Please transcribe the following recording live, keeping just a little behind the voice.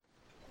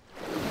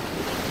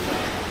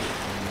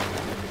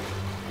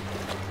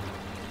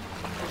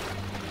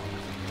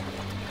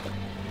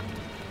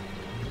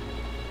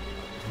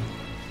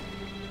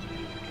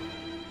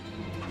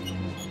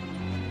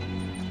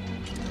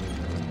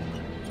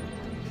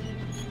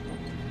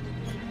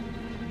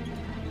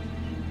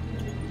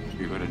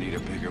gonna need a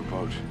bigger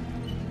boat.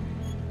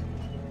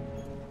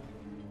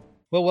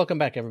 Well, welcome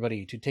back,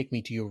 everybody, to Take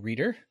Me to Your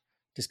Reader,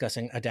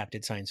 discussing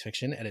adapted science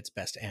fiction at its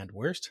best and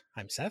worst.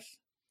 I'm Seth.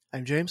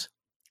 I'm James.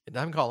 And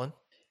I'm Colin.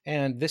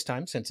 And this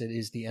time, since it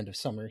is the end of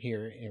summer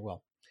here,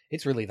 well,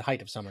 it's really the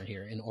height of summer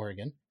here in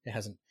Oregon. It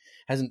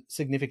hasn't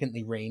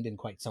significantly rained in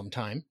quite some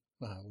time,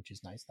 which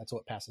is nice. That's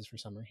what passes for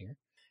summer here.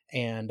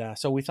 And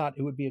so we thought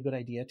it would be a good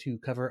idea to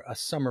cover a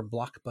summer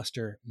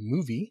blockbuster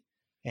movie.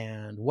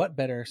 And what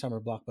better summer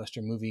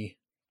blockbuster movie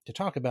to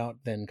talk about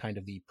than kind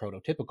of the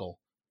prototypical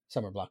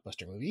summer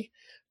blockbuster movie,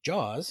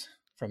 Jaws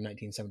from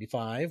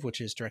 1975,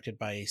 which is directed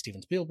by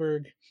Steven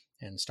Spielberg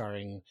and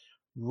starring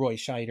Roy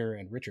Scheider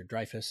and Richard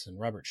Dreyfuss and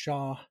Robert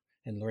Shaw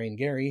and Lorraine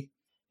Gary,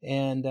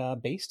 and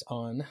based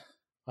on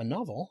a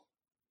novel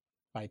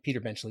by Peter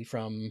Benchley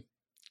from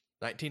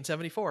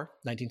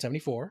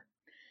 1974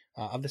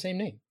 of the same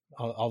name,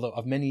 although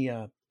of many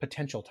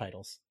potential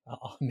titles.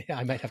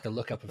 I might have to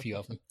look up a few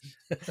of them.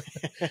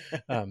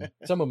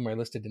 Some of them are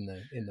listed in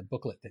the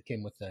booklet that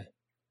came with the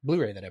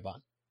Blu-ray that I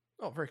bought.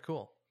 Oh, very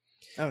cool.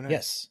 Oh, nice.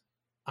 Yes.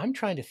 I'm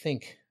trying to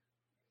think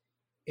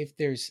if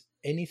there's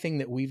anything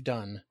that we've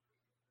done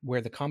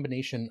where the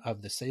combination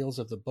of the sales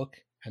of the book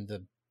and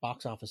the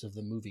box office of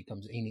the movie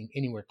comes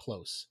anywhere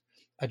close,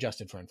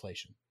 adjusted for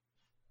inflation.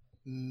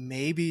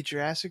 Maybe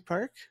Jurassic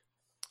Park?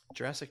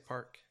 Jurassic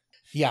Park.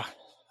 Yeah,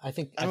 I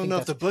don't know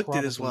if the book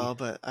did as well,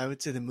 but I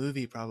would say the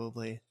movie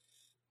probably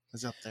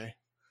was up there.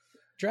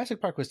 Jurassic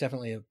Park was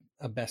definitely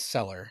a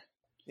bestseller.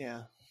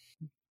 Yeah.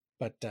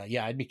 But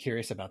yeah, I'd be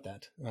curious about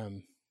that.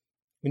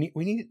 We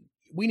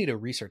need a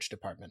research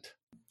department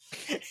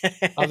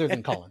other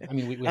than Colin. I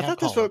mean, we I have thought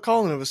that's Colin. what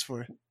Colin was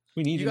for.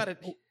 We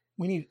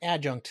need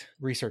adjunct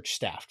research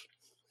staff.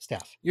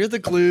 You're the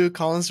glue,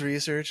 Colin's the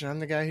research, and I'm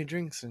the guy who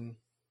drinks and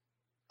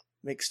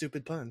makes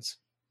stupid puns.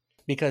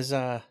 Because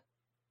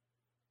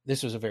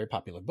this was a very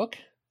popular book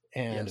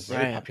and Yes. a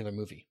very Right. popular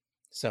movie.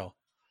 So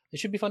it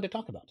should be fun to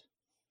talk about.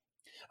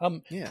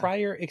 Yeah.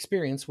 Prior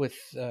experience with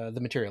the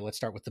material. Let's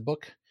start with the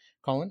book.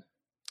 Colin?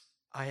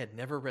 I had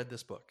never read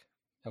this book.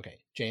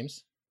 Okay.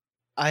 James?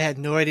 I had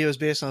no idea it was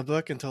based on a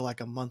book until like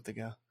a month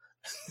ago.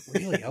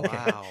 Really? Okay.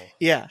 Wow.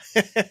 Yeah.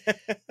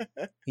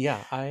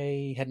 Yeah,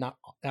 I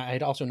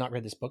had also not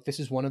read this book.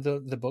 This is one of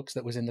the books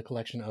that was in the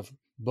collection of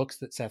books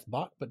that Seth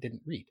bought but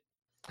didn't read.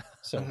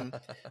 So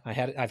Mhm.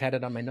 I've had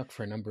it on my Nook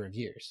for a number of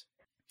years.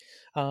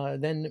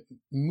 Then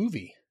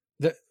movie.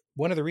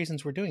 One of the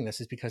reasons we're doing this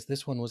is because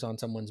this one was on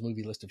someone's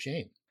movie list of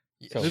shame.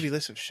 So- Movie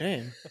list of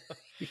shame.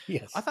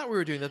 Yes. I thought we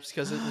were doing this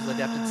because it was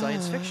adapted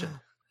science fiction.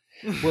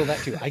 Well, that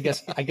too. I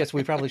guess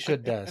we probably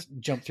should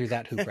jump through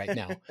that hoop right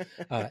now.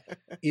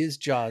 Is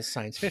Jaws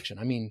science fiction?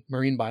 I mean,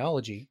 marine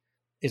biology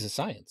is a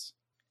science.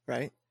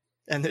 Right?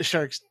 And the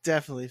shark's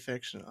definitely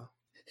fictional.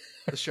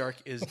 The shark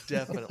is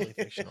definitely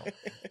fictional.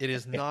 It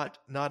is not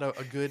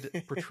a good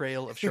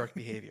portrayal of shark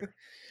behavior.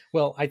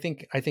 Well, I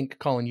think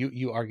Colin,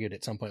 you argued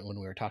at some point when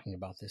we were talking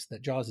about this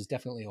that Jaws is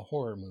definitely a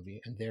horror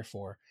movie, and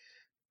therefore,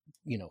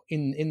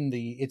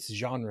 it's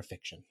genre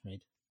fiction,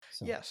 right?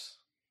 So, Yes.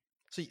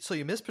 So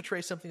you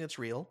misportray something that's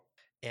real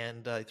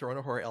and throw in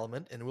a horror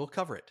element, and we'll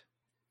cover it.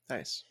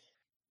 Nice.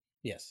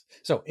 Yes.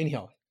 So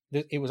anyhow,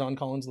 it was on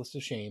Colin's list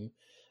of shame.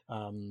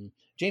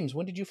 James,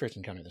 when did you first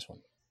encounter this one?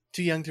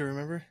 Too young to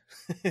remember.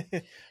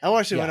 I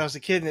watched it when Yeah. I was a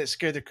kid and it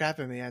scared the crap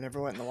out of me. I never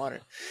went in the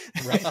water.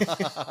 Right.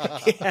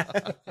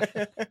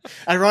 Yeah.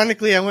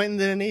 Ironically, I went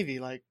into the Navy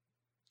like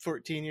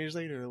 14 years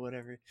later or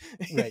whatever.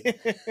 Right.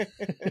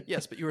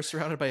 Yes, but you were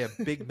surrounded by a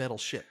big metal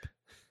ship.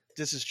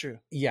 This is true.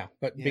 Yeah,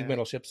 but Yeah. big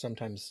metal ships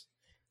sometimes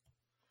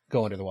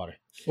go under the water.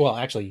 Well,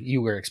 actually,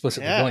 you were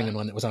explicitly Yeah. going in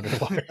one that was under the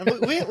water.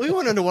 we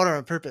went underwater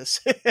on purpose.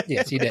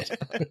 Yes, you did.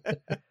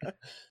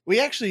 We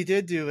actually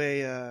did do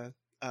a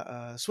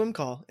swim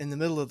call in the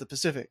middle of the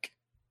Pacific,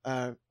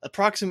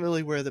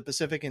 approximately where the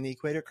Pacific and the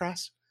equator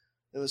cross.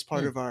 It was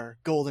part of our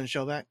golden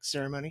shellback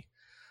ceremony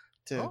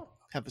to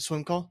have a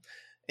swim call,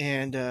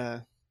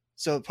 and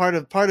so part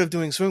of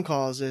doing swim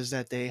calls is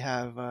that they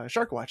have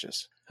shark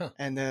watches,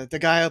 and the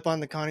guy up on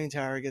the conning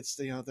tower gets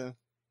the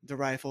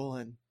rifle,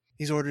 and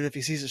he's ordered if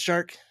he sees a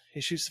shark, he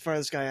shoots the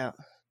farthest guy out.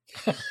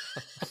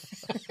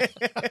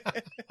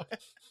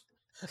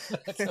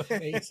 That's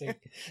amazing.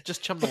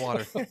 Just chum the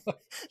water.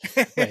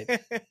 Right.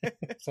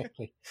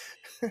 Exactly.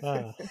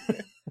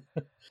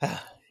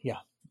 Yeah.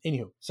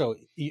 Anywho, so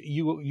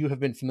you have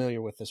been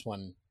familiar with this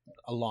one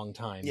a long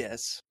time.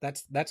 Yes.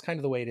 That's kind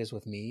of the way it is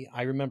with me.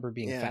 I remember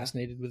being Yeah.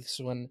 fascinated with this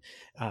one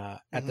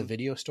at the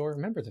video store.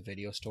 Remember the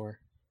video store?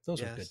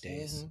 Those were good Yes.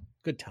 days.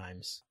 Good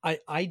times.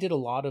 I did a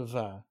lot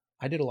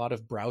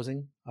of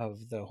browsing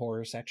of the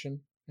horror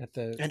section at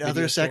the And video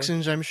other store.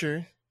 sections, I'm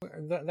sure.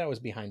 That was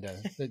behind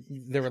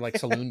there were like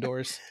saloon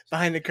doors.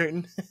 Behind the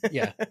curtain.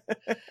 Yeah.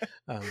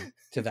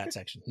 To that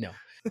section. No,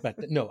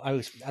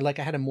 I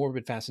had a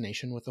morbid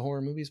fascination with the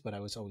horror movies, but I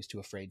was always too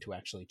afraid to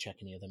actually check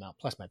any of them out.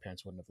 Plus my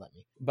parents wouldn't have let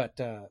me,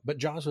 but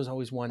Jaws was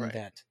always one Right.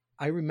 that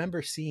I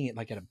remember seeing it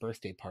like at a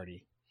birthday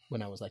party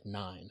when I was like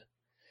 9.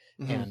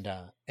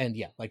 And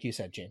yeah, like you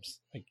said, James,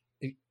 like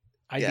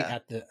I'd Yeah.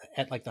 be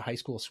at like the high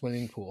school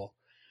swimming pool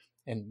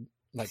and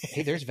like,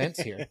 hey, there's vents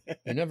here.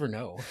 You never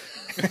know.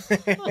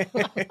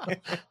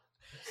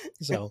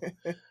 So,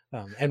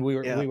 and we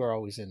were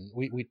always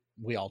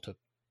we all took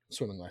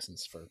swimming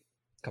lessons for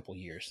a couple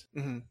years,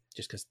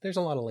 just because there's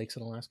a lot of lakes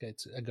in Alaska.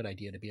 It's a good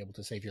idea to be able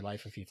to save your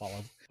life if you fall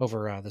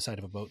over the side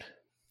of a boat.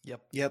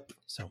 Yep.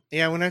 So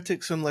yeah, when I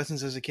took swim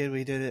lessons as a kid,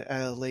 we did it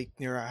at a lake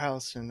near our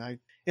house, and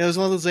it was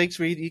one of those lakes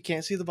where you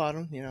can't see the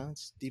bottom. You know,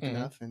 it's deep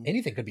enough, and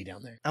anything could be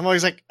down there. I'm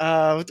always like,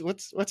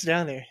 what's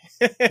down there?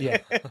 Yeah.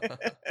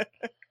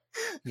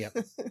 Yep.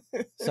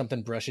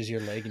 Something brushes your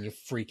leg and you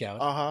freak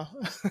out.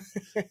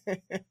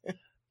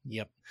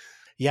 Yep.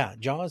 Yeah.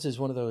 Jaws is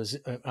one of those.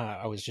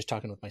 I was just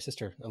talking with my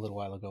sister a little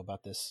while ago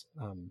about this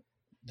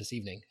this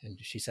evening, and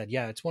she said,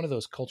 yeah, it's one of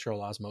those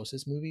cultural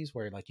osmosis movies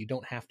where like you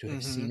don't have to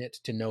have seen it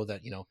to know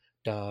that, you know,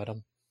 da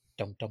dum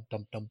dum dum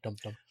dum dum dum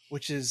dum,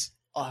 which is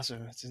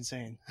awesome. It's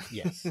insane.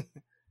 Yes.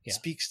 Yeah.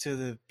 Speaks to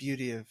the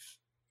beauty of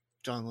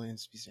John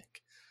Williams'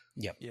 music.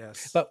 Yep.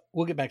 Yes. But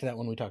we'll get back to that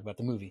when we talk about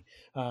the movie.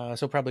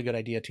 So probably a good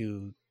idea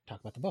to talk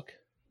about the book.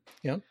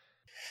 Yeah.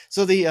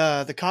 So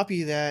the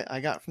copy that I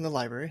got from the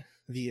library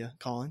via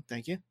Colin,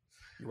 thank you.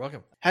 You're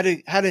welcome. Had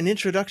an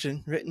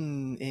introduction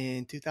written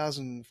in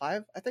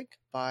 2005, I think,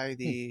 by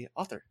the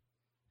author.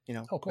 You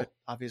know, cool. But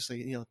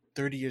obviously, you know,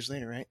 30 years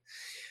later, right?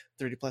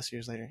 30 plus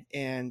years later.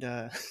 And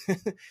the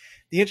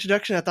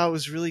introduction I thought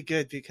was really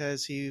good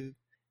because he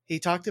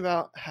talked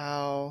about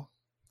how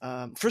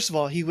first of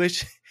all, he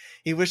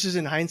wishes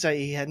in hindsight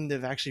he hadn't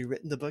have actually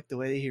written the book the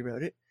way that he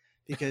wrote it,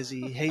 because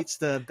he hates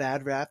the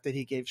bad rap that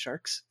he gave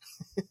sharks.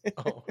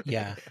 Oh,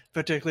 yeah.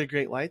 Particularly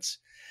great whites.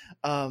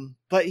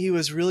 But he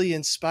was really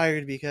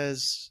inspired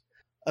because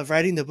of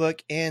writing the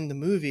book and the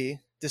movie,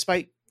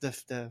 despite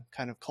the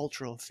kind of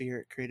cultural fear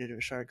it created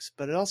of sharks,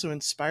 but it also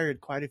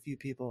inspired quite a few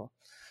people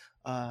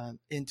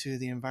into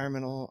the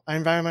environmental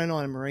and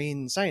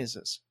marine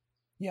sciences.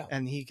 Yeah.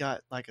 And he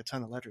got like a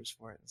ton of letters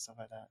for it and stuff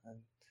like that. And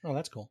oh,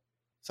 that's cool.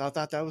 so I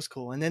thought that was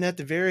cool. And then at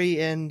the very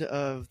end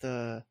of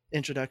the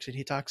introduction,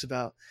 he talks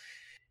about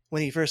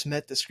when he first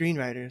met the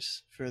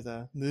screenwriters for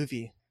the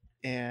movie,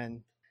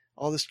 and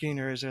all the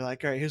screenwriters are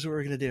like, all right, here's what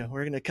we're going to do.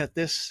 We're going to cut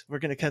this. We're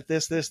going to cut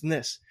this, this, and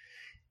this.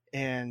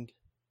 And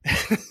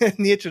in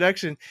the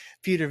introduction,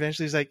 Peter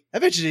eventually is like, I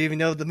bet you didn't even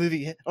know the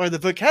movie or the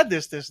book had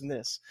this, this, and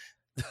this,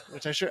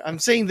 which I'm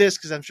saying this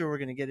because I'm sure we're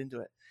going to get into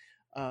it.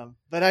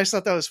 But I just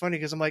thought that was funny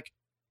because I'm like,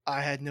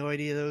 I had no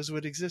idea those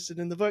would existed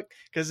in the book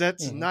because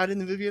that's not in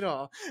the movie at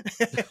all.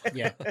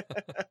 Yeah.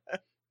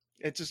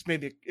 It just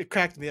it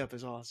cracked me up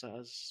as well.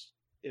 So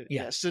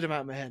it stood him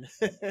out in my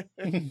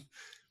head.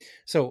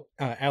 So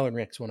Alan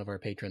Ricks, one of our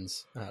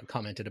patrons,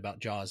 commented about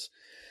Jaws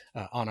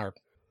on our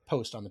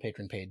post on the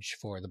patron page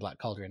for the Black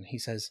Cauldron. He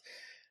says,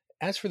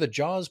 as for the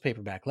Jaws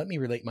paperback, let me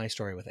relate my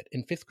story with it.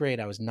 In 5th grade,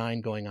 I was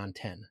 9 going on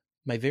 10.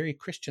 My very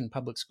Christian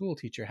public school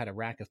teacher had a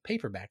rack of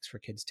paperbacks for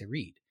kids to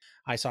read.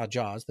 I saw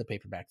Jaws, the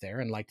paperback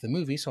there, and liked the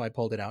movie, so I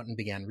pulled it out and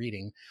began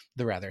reading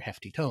the rather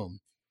hefty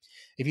tome.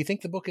 If you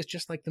think the book is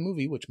just like the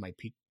movie, which my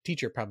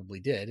teacher probably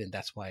did, and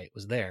that's why it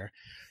was there,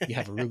 you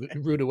have a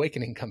rude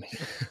awakening coming.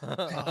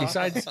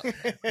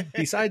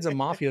 Besides a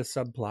mafia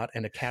subplot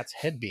and a cat's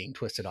head being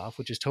twisted off,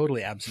 which is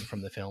totally absent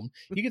from the film,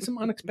 you get some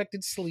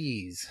unexpected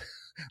sleaze.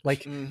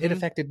 Like, it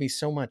affected me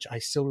so much, I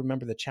still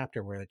remember the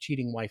chapter where the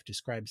cheating wife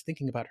describes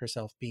thinking about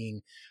herself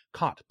being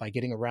caught by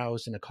getting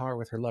aroused in a car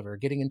with her lover,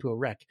 getting into a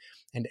wreck,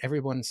 and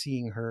everyone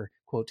seeing her,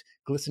 quote,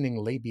 glistening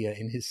labia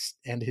in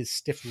his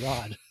stiff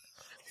rod,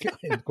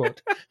 end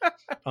quote,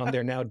 on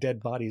their now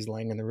dead bodies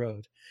lying in the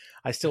road.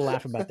 I still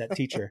laugh about that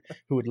teacher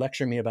who would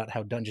lecture me about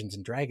how Dungeons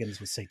and Dragons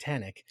was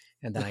satanic,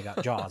 and then I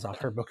got Jaws off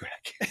her book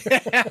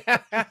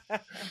rack.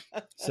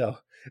 So,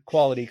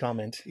 quality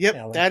comment. Yep,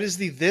 Alan. that is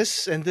the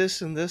this and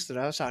this and this that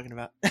I was talking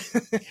about.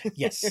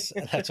 Yes,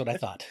 that's what I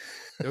thought.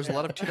 There was a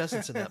lot of 2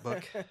 dozens in that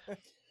book.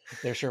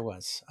 There sure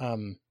was.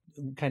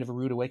 Kind of a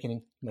rude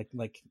awakening,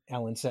 like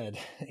Alan said.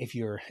 If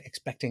you're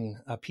expecting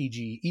a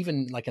PG,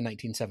 even like a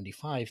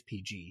 1975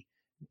 PG,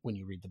 when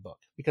you read the book,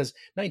 because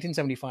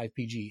 1975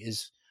 PG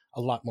is a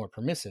lot more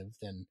permissive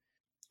than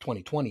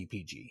 2020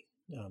 PG.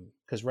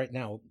 Because right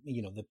now,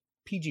 you know, the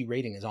PG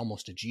rating is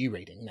almost a G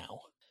rating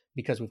now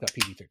because we've got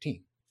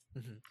PG-13.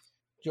 Did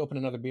you open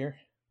another beer?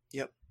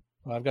 Yep.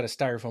 Well, I've got a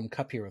styrofoam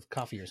cup here with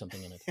coffee or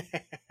something in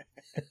it.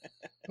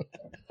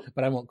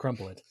 But I won't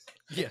crumple it.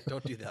 Yeah,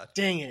 don't do that.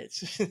 Dang it.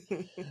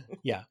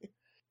 Yeah.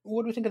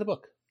 What do we think of the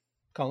book,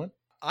 Colin?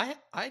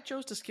 I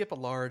chose to skip a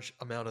large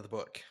amount of the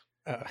book.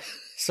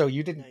 So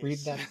you didn't read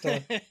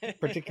that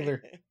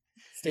particular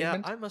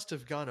statement? Yeah, I must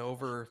have gone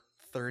over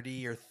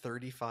 30 or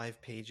 35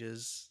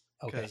 pages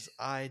because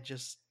I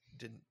just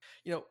didn't.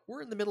 You know,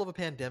 we're in the middle of a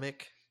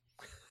pandemic.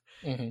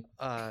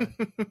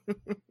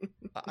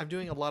 I'm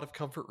doing a lot of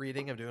comfort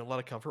reading. I'm doing a lot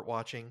of comfort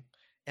watching.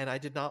 And I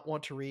did not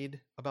want to read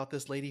about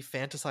this lady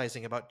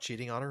fantasizing about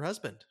cheating on her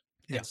husband.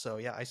 And so,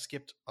 I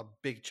skipped a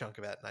big chunk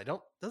of it. And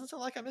doesn't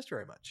sound like I missed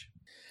very much.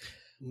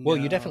 Well,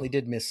 you definitely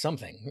did miss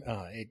something.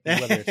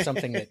 Whether it's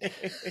something that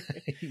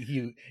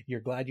you're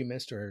glad you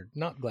missed or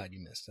not glad you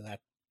missed, that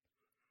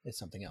is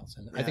something else.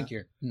 And I think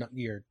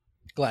you're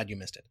glad you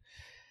missed it.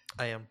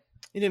 I am.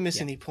 You didn't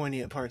miss any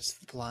poignant parts of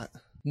the plot.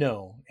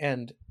 No,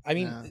 and I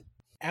mean,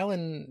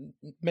 Alan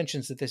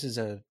mentions that this is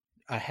a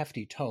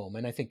hefty tome,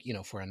 and I think, you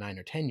know, for a 9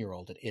 or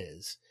 10-year-old it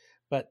is,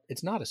 but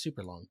it's not a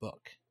super long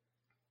book.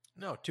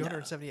 No,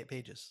 278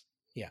 pages.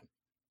 Yeah.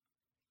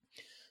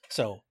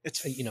 So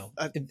it's, you know,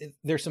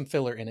 there's some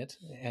filler in it,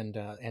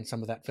 and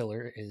some of that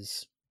filler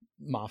is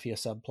mafia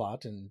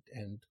subplot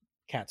and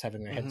cats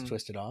having their heads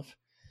twisted off.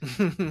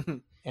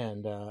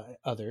 And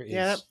other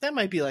is that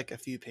might be like a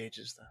few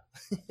pages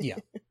though. Yeah.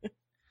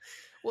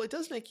 Well, it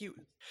does make you.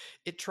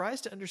 It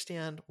tries to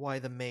understand why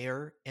the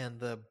mayor and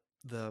the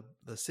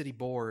city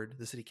board,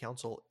 the city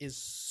council, is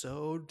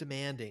so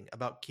demanding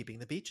about keeping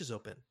the beaches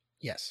open.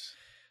 Yes.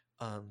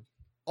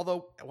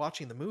 Although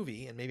watching the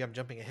movie, and maybe I'm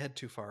jumping ahead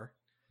too far,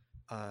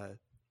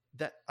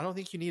 that I don't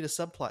think you need a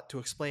subplot to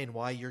explain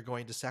why you're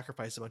going to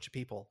sacrifice a bunch of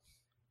people,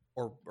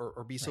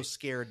 or be so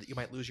scared that you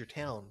might lose your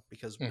town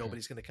because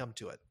nobody's going to come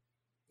to it.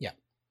 Yeah.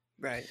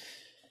 Right.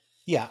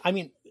 Yeah. I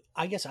mean,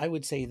 I guess I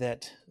would say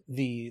that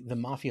the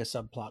mafia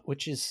subplot,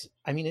 which is,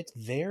 I mean, it's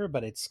there,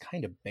 but it's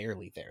kind of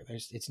barely there.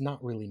 It's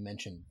not really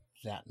mentioned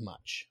that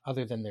much,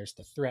 other than there's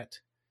the threat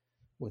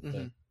with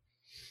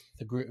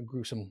the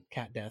gruesome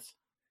cat death,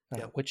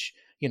 which,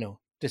 you know,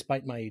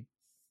 despite my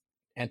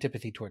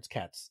antipathy towards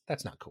cats,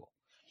 that's not cool.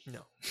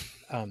 No.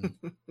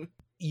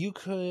 You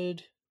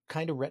could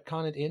kind of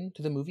retcon it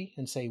into the movie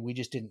and say we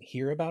just didn't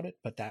hear about it,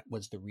 but that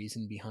was the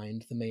reason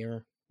behind the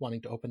mayor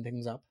wanting to open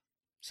things up.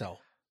 So,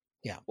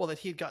 yeah. Well, that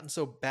he had gotten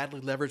so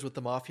badly leveraged with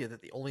the mafia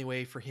that the only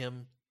way for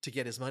him to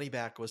get his money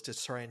back was to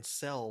try and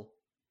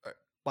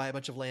buy a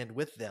bunch of land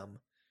with them.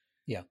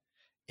 Yeah.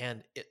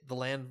 And the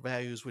land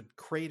values would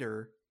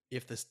crater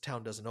if this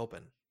town doesn't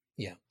open.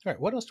 Yeah. All right.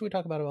 What else do we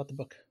talk about the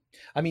book?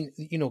 I mean,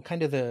 you know,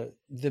 kind of the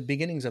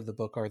beginnings of the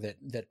book are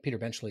that Peter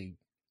Benchley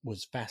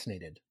was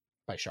fascinated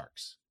by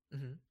sharks.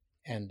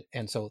 And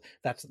so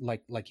that's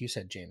like you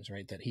said, James,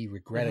 right? That he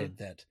regretted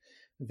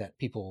that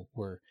people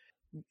were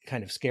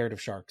kind of scared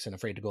of sharks and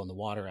afraid to go in the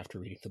water after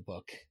reading the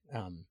book.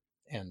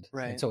 And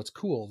so it's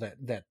cool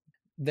that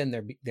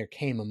then there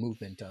came a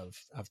movement of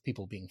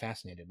people being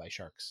fascinated by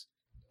sharks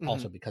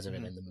also because of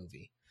it in the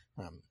movie.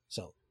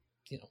 So,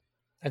 you know,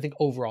 I think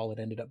overall it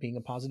ended up being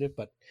a positive,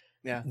 but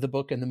the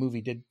book and the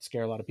movie did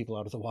scare a lot of people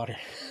out of the water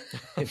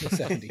in the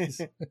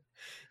 70s.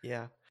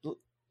 Yeah.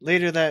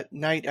 Later that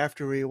night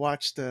after we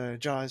watched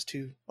Jaws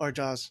 2,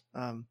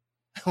 I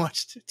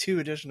watched 2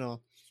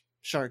 additional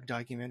shark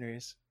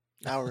documentaries,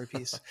 hour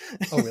apiece.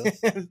 Oh, really?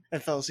 I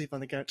fell asleep on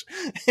the couch.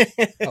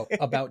 Oh,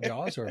 about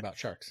Jaws or about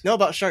sharks? No,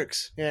 about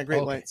sharks. Yeah,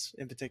 great whites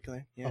in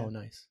particular. Yeah. Oh,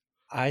 nice.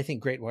 I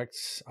think great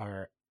whites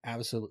are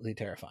absolutely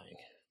terrifying.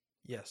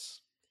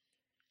 Yes.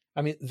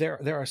 I mean, there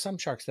are some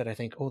sharks that I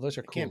think, oh, those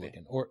are cool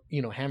looking, or,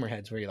 you know,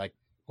 hammerheads where you're like,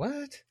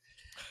 what?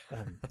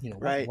 You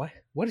know,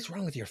 what is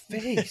wrong with your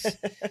face?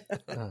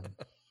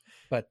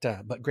 But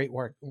great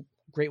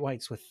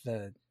whites with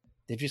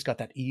they've just got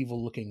that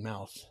evil looking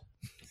mouth.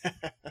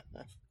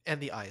 And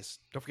the eyes.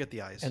 Don't forget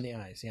the eyes. And the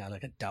eyes, yeah,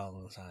 like a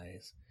doll's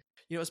eyes.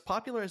 You know, as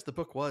popular as the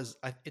book was,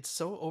 it's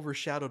so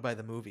overshadowed by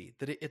the movie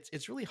that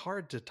it's really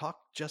hard to talk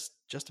just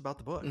about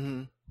the book.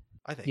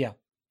 I think. Yeah.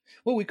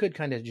 Well, we could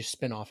kind of just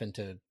spin off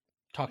into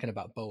talking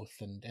about both,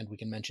 and we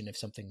can mention if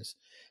something's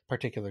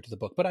particular to the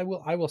book. But I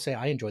will say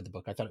I enjoyed the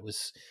book. I thought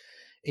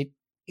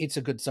it's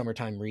a good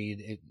summertime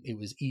read. It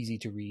was easy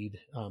to read,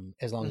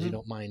 as long as you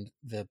don't mind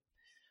the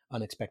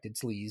unexpected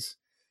sleaze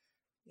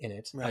in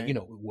it. Right. You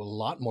know, a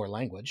lot more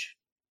language.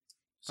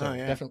 So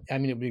definitely, I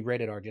mean, it would be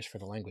rated R just for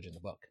the language in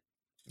the book.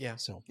 Yeah.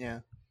 So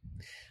yeah.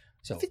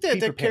 So I think that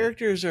the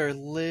characters are a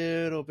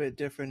little bit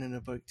different in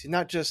the book too.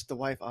 Not just the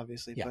wife,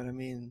 obviously, but I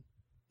mean,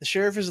 the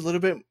sheriff is a little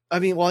bit. I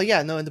mean, well,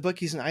 yeah, no, in the book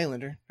he's an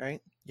Islander, right?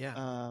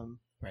 Yeah.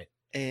 Right.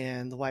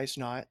 And the wife's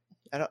not.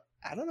 I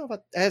don't know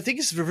about. I think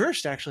it's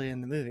reversed actually in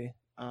the movie.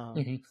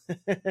 And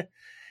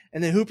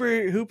then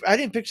Hooper. I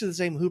didn't picture the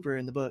same Hooper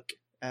in the book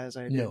as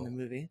I did in the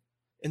movie.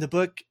 In the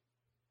book,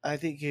 I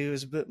think he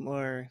was a bit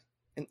more,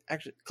 and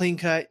actually clean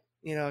cut.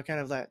 You know, kind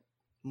of that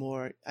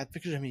more. I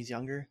pictured him he's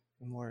younger,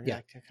 more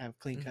like kind of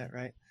clean cut,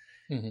 right?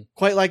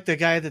 Quite like the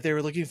guy that they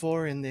were looking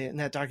for in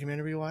that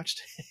documentary we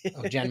watched.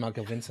 Oh, Jan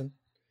Michael Vincent.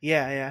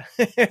 Yeah.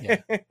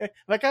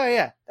 Like, oh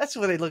yeah, that's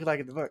what they look like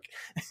in the book.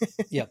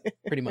 Yeah,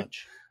 pretty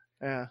much.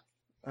 Yeah.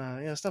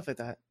 Stuff like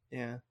that.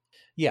 Yeah.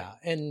 Yeah.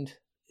 And,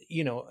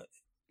 you know,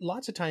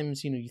 lots of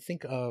times, you know, you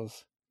think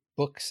of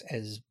books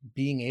as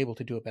being able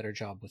to do a better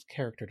job with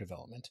character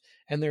development.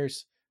 And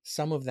there's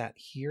some of that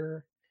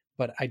here,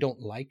 but I don't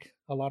like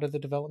a lot of the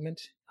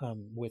development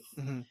with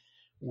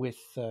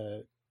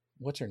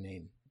what's her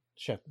name?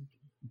 Chef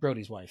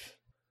Brody's wife.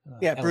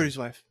 Brody's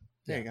wife.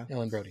 There you go.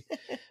 Ellen Brody.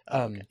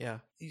 Yeah.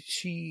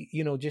 She,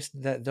 you know, just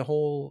the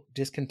whole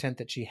discontent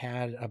that she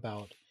had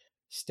about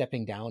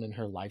stepping down in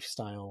her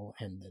lifestyle,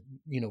 and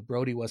you know,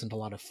 Brody wasn't a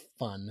lot of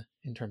fun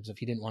in terms of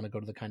he didn't want to go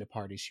to the kind of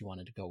parties she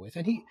wanted to go with,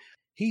 and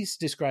he's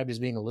described as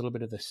being a little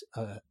bit of this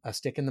a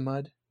stick in the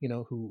mud, you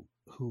know,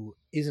 who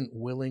isn't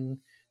willing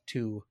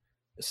to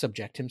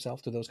subject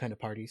himself to those kind of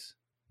parties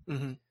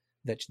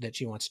that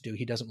she wants to do.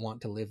 He doesn't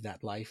want to live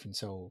that life, and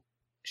so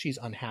she's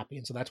unhappy,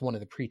 and so that's one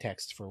of the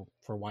pretexts for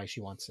why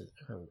she wants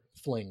her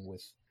fling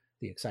with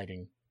the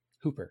exciting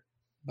Hooper.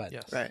 But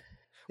Yes. Right.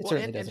 it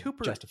certainly doesn't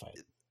Hooper, justify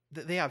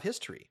it. They have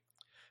history.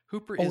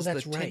 Hooper Oh, is the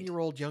that's right.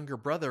 10-year-old younger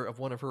brother of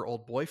one of her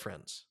old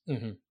boyfriends.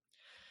 Mm-hmm.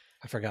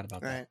 I forgot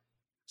about that. Right.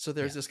 So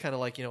there's this kind of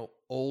like,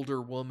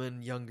 older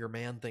woman, younger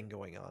man thing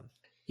going on.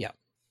 Yeah.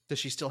 Does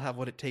she still have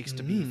what it takes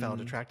to be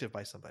found attractive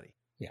by somebody?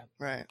 Yeah.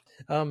 Right.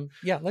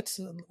 Yeah. Let's.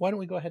 Why don't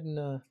we go ahead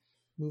and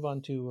move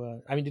on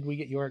to? Did we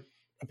get your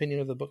opinion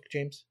of the book,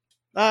 James?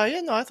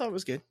 Yeah, no, I thought it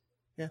was good.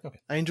 Yeah.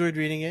 Okay. I enjoyed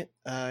reading it.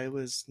 It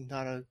was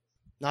not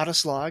a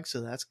slog,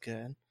 so that's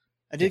good.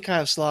 I did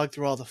kind of slog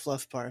through all the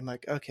fluff part. I'm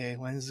like, okay,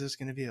 when is this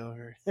going to be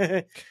over?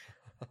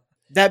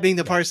 That being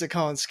the parts that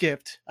Colin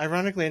skipped.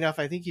 Ironically enough,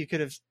 I think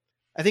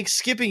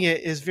skipping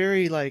it is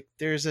very like,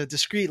 there's a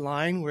discrete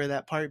line where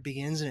that part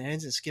begins and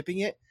ends, and skipping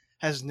it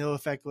has no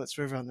effect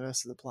whatsoever on the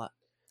rest of the plot.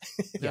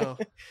 No.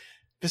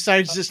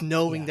 Besides just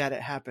knowing that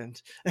it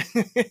happened.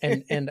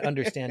 and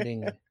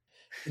understanding,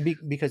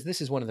 because this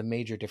is one of the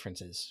major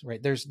differences,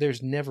 right?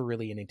 There's never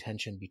really any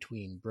tension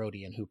between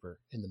Brody and Hooper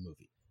in the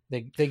movie.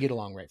 They get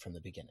along right from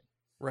the beginning.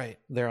 Right.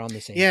 They're on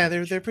the same page.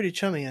 Page. They're pretty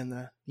chummy in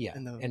the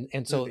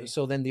and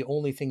so then the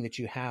only thing that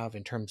you have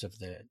in terms of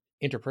the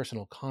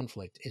interpersonal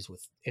conflict is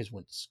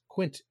when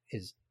Quint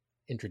is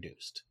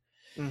introduced.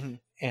 Mm-hmm.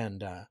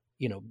 And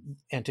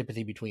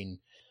antipathy between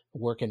a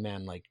working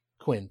man like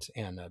Quint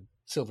and a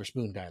silver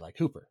spoon guy like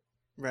Hooper.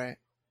 Right.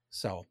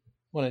 So,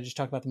 want to just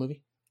talk about the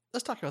movie?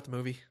 Let's talk about the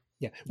movie.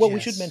 Yeah. Well,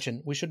 yes.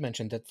 we should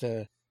mention that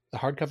the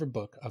hardcover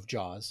book of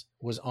Jaws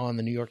was on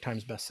the New York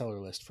Times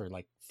bestseller list for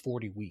like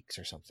 40 weeks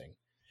or something,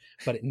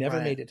 but it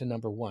never made it to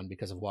number 1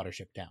 because of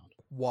Watership Down.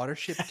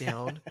 Watership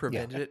Down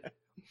prevented it.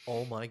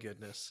 Oh my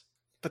goodness!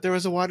 But there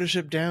was a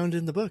Watership Down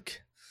in the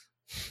book.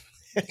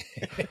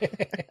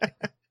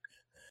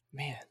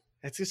 Man,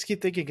 I just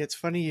keep thinking it's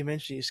funny you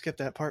mentioned you skipped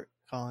that part,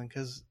 Colin,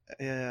 because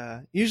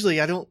usually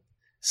I don't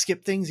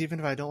skip things even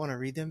if I don't want to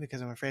read them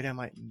because I'm afraid I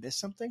might miss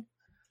something.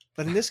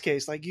 But in this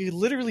case, like, you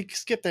literally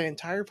skip that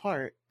entire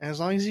part, and as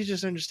long as you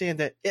just understand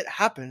that it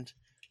happened,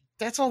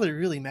 that's all that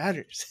really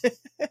matters.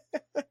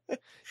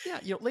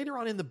 Yeah, later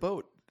on in the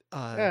boat,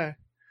 they're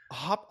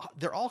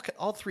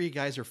all three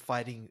guys are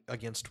fighting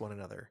against one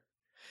another,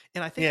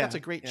 and I think that's a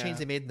great change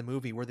they made in the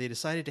movie where they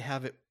decided to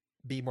have it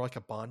be more like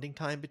a bonding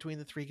time between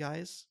the three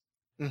guys.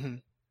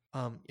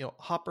 Mm-hmm.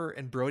 Hopper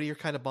and Brody are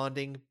kind of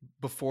bonding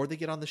before they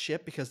get on the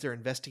ship because they're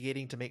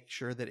investigating to make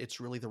sure that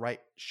it's really the right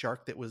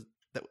shark that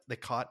they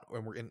caught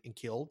and were and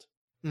killed.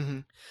 Mm-hmm.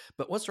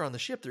 But once they're on the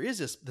ship, there is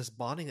this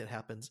bonding that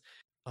happens.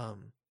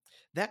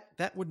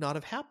 That would not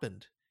have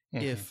happened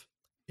if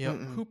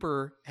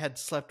Hooper had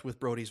slept with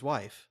Brody's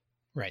wife,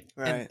 right?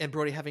 And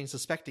Brody having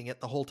suspecting it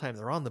the whole time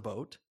they're on the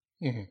boat.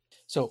 Mm-hmm.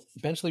 So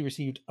Benchley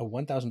received a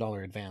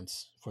 $1,000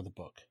 advance for the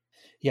book.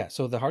 Yeah,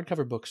 so the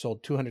hardcover book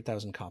sold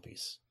 200,000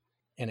 copies,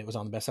 and it was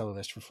on the bestseller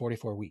list for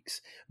 44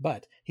 weeks.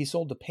 But he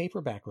sold the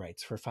paperback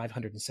rights for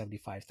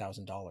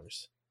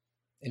 $575,000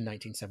 in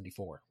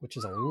 1974, which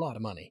is a lot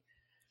of money.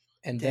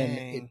 And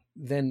Dang.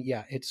 then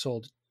it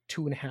sold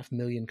 2.5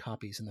 million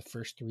copies in the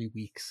first 3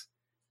 weeks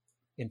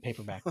in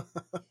paperback.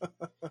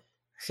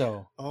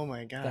 So, oh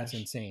my gosh, that's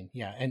insane.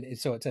 Yeah, and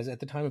so it says at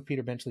the time of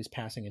Peter Benchley's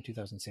passing in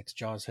 2006,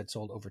 Jaws had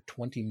sold over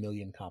 20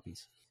 million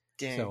copies.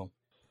 Dang. So,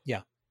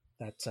 yeah,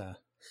 that's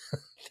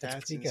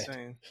that's pretty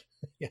insane.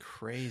 Good. Yeah.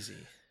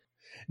 Crazy.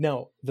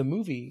 Now, the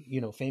movie,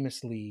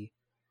 famously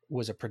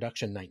was a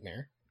production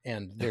nightmare,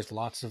 and there's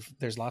lots of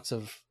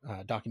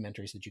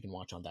documentaries that you can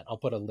watch on that. I'll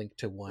put a link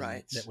to one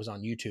that was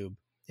on YouTube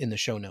in the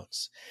show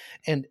notes.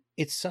 And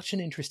it's such an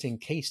interesting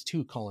case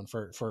too, Colin,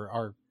 for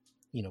our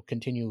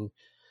continuing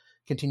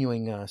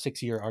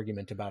 6-year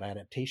argument about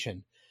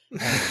adaptation.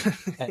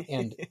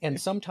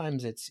 And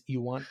sometimes you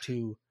want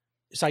to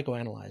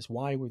psychoanalyze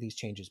why were these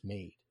changes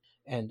made.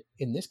 And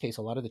in this case,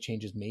 a lot of the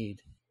changes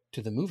made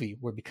to the movie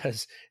were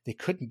because they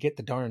couldn't get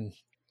the darn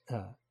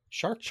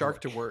shark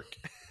to work.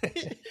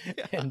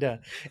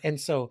 And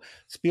so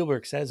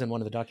Spielberg says in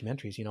one of the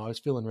documentaries, I was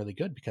feeling really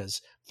good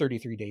because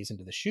 33 days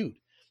into the shoot,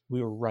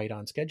 we were right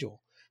on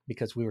schedule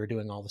because we were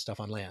doing all the stuff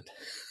on land.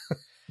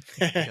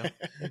 And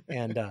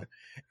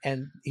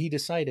he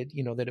decided,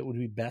 that it would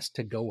be best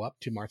to go up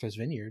to Martha's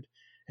Vineyard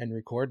and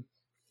record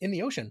in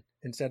the ocean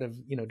instead of,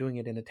 doing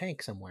it in a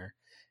tank somewhere.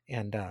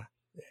 And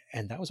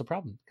that was a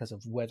problem because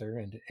of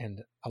weather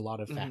and a lot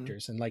of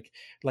factors. And like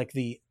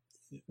the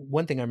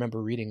one thing I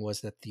remember reading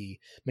was that the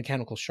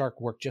mechanical shark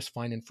worked just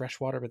fine in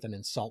freshwater, but then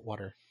in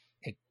saltwater,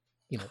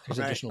 there's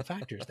additional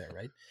factors there,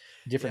 right?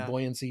 Different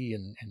buoyancy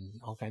and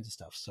all kinds of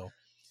stuff. So,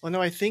 well,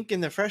 no, I think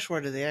in the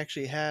freshwater they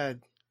actually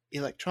had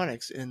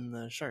electronics in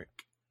the shark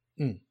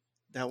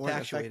that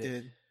weren't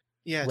affected.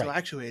 Yeah, to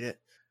actuate it.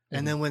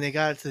 And then when they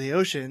got it to the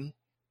ocean,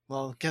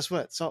 well, guess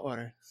what?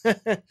 Saltwater.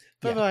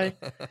 Bye-bye.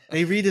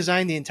 They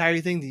redesigned the entire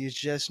thing to use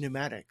just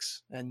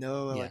pneumatics and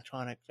no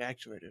electronic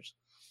actuators.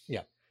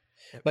 Yeah.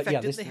 But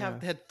didn't they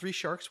had 3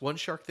 sharks? One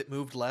shark that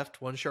moved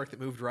left, one shark that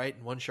moved right,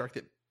 and one shark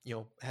that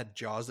had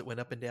jaws that went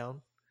up and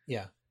down.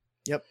 Yeah.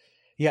 Yep.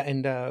 Yeah,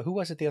 and who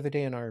was it the other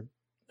day in our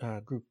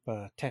group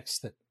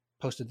text that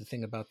posted the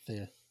thing about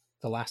the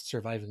last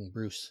surviving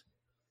Bruce.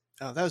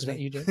 Oh, that was me. That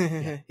you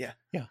did? Yeah.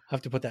 Yeah. I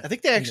have to put that. I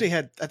think they actually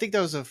had. I think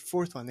that was the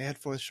fourth one. They had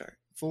four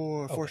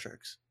Okay.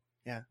 sharks.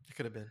 It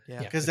could have been. Yeah.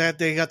 Because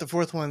they got the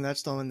fourth one.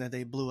 That's the one that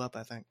they blew up,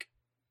 I think.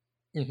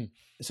 Mm-hmm.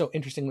 So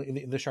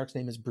interestingly, the shark's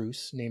name is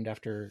Bruce, named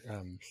after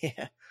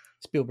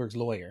Spielberg's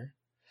lawyer.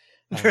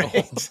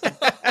 Right.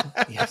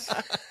 Yes.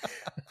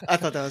 I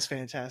thought that was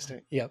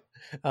fantastic. Yep.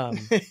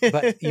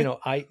 But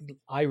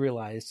I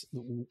realized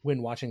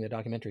when watching the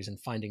documentaries and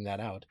finding that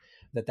out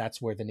that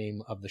that's where the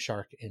name of the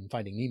shark in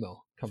Finding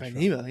Nemo comes from.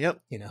 Nemo.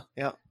 Yep.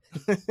 Yep.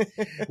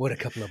 What a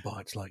couple of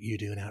bots like you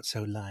doing out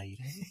so late.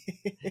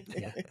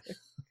 Yeah.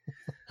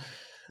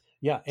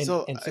 Yeah. And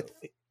so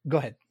go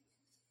ahead.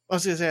 I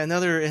was going to say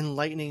another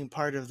enlightening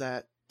part of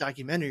that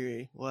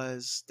documentary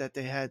was that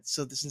they had,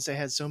 since they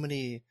had so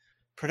many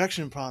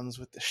production problems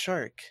with the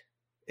shark,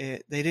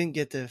 they didn't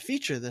get to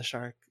feature the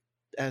shark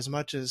as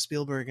much as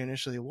Spielberg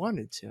initially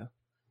wanted to.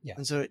 Yeah.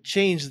 And so it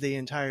changed the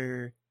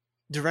entire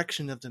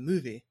direction of the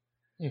movie.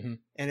 Mm-hmm.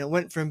 And it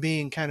went from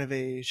being kind of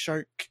a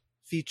shark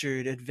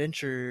featured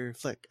adventure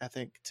flick, I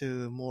think,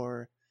 to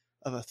more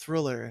of a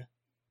thriller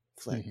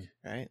flick,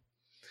 right?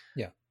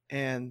 Yeah.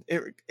 And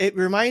it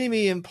reminded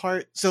me in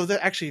part, so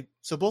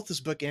both this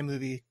book and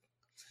movie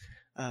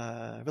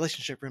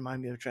relationship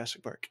remind me of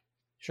Jurassic Park.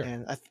 Sure.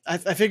 And I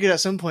figured at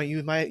some point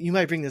you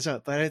might bring this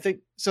up, but I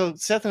think so.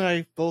 Seth and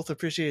I both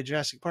appreciated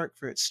Jurassic Park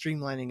for its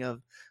streamlining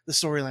of the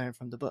storyline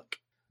from the book.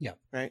 Yeah.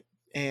 Right.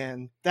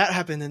 And that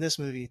happened in this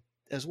movie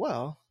as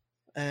well.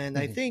 And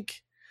I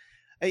think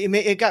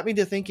it got me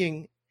to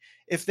thinking,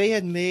 if they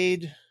had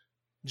made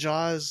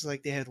Jaws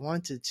like they had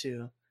wanted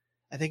to,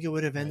 I think it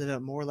would have ended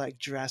up more like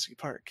Jurassic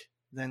Park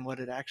than what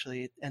it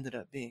actually ended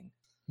up being.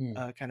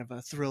 Kind of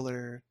a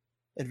thriller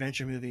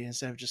adventure movie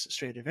instead of just a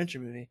straight adventure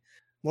movie.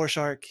 More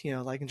shark,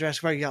 like in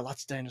Jurassic Park, you got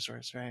lots of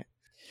dinosaurs, right?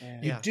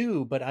 And you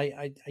do, but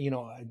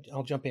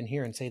I'll jump in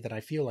here and say that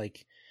I feel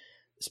like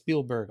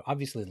Spielberg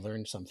obviously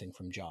learned something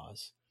from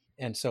Jaws,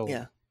 and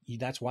so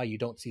that's why you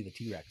don't see the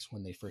T-Rex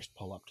when they first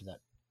pull up to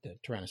the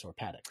Tyrannosaur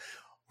paddock,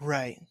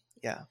 right?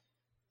 Yeah,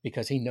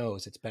 because he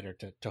knows it's better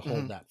to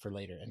hold that for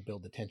later and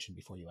build the tension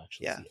before you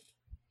actually see it.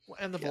 Well,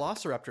 and the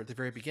Velociraptor at the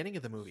very beginning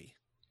of the movie,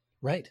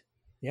 right?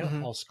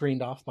 Yeah, all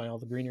screened off by all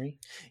the greenery.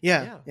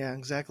 Yeah,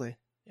 exactly.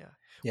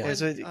 Yeah.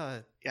 Go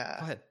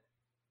ahead.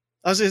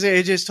 I was gonna say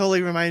it just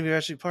totally reminded me of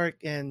Jurassic Park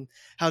and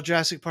how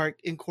Jurassic Park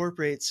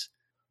incorporates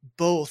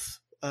both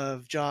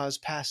of Jaws'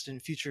 past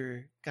and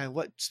future, kind of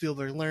what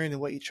Spielberg learned and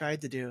what he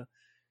tried to do.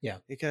 Yeah.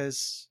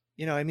 Because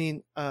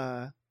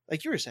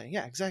like you were saying,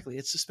 yeah, exactly.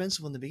 It's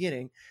suspenseful in the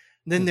beginning.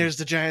 And then there's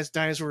the giant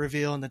dinosaur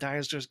reveal, and the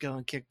dinosaurs go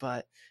and kick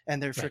butt,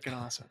 and they're freaking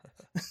awesome.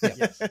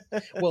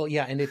 Well,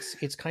 yeah, and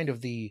it's kind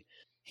of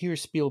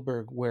here's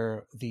Spielberg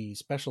where the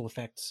special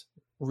effects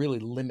really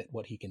limit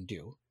what he can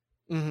do,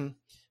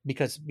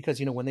 because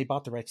when they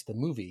bought the rights to the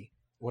movie,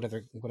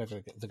 whatever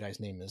the guy's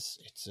name is,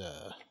 it's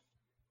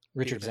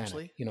Richard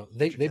Zanuck.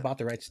 They bought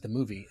the rights to the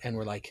movie and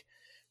were like,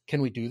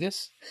 "Can we do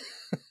this?"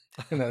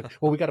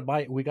 Well, we got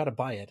to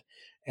buy it,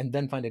 and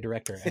then find a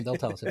director, and they'll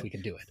tell us if we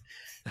can do it.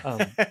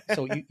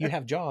 So you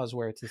have Jaws,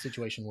 where it's the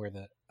situation where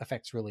the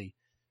effects really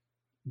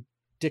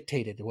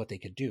dictated what they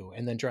could do,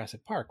 and then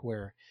Jurassic Park,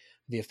 where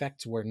the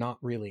effects were not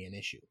really an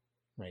issue.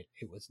 Right.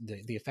 It was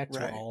the effects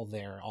were all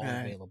there, all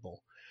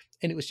available.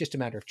 And it was just a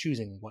matter of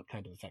choosing what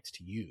kind of effects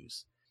to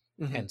use.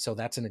 And so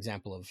that's an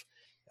example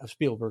of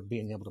Spielberg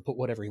being able to put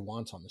whatever he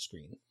wants on the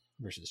screen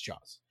versus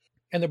Jaws.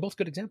 And they're both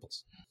good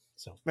examples.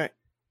 So, right.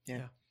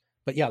 Yeah.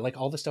 But yeah, like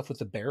all the stuff with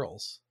the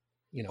barrels,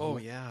 Oh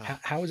yeah.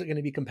 How is it going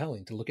to be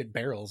compelling to look at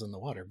barrels in the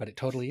water? But it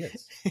totally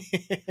is.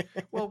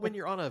 Well, when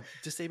you're on a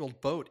disabled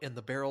boat and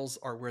the barrels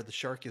are where the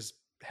shark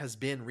has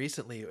been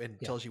recently and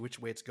tells you which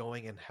way it's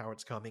going and how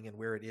it's coming and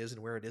where it is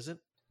and where it isn't.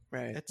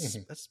 Right.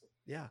 That's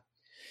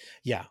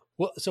Yeah.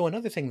 Well, so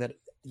another thing that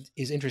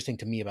is interesting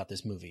to me about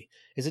this movie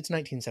is it's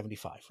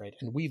 1975, right?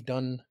 And we've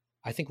done,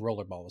 I think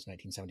Rollerball was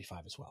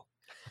 1975 as well.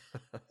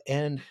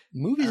 And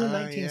movies in the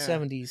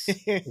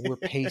 1970s were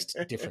paced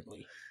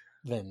differently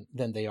than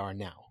they are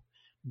now.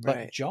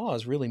 But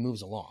Jaws really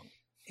moves along.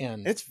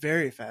 And it's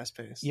very fast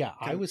paced. Yeah,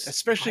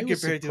 especially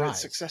compared to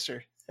its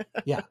successor.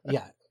 Yeah.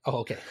 Oh,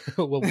 okay.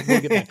 We'll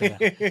get back to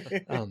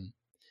that.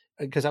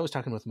 Because I was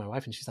talking with my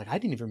wife, and she's like, "I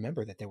didn't even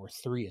remember that there were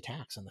 3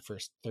 attacks in the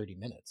first 30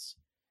 minutes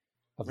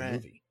of the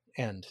movie."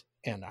 And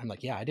I'm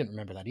like, "Yeah, I didn't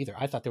remember that either.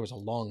 I thought there was a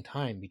long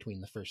time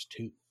between the first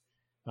 2,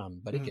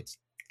 but it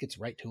gets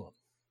right to them."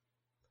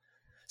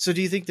 So,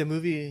 do you think the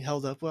movie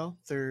held up well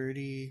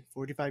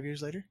 45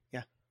 years later?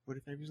 Yeah,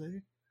 45 years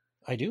later.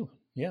 I do.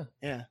 Yeah.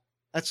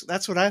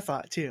 That's what I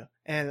thought too.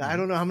 And I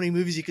don't know how many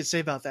movies you could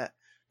say about that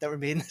were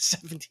made in the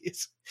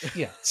 70s.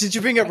 Yeah. Since you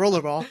bring up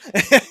Rollerball.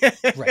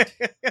 Right.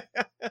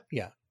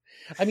 Yeah.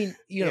 I mean,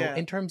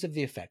 in terms of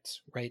the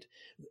effects, right?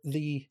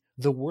 The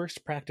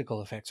worst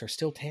practical effects are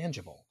still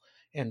tangible.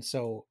 And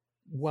so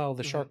while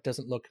the shark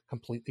doesn't look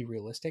completely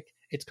realistic,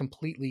 it's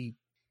completely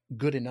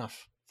good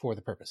enough for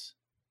the purpose.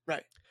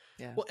 Right.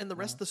 Yeah. Well, and the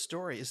rest of the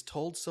story is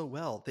told so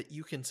well that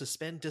you can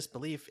suspend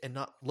disbelief and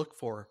not look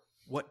for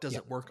what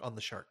doesn't work on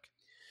the shark.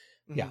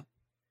 Yeah.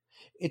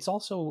 It's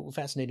also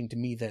fascinating to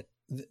me that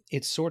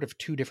it's sort of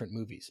two different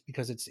movies,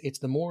 because it's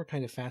the more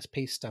kind of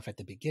fast-paced stuff at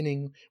the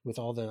beginning with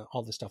all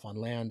the stuff on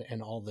land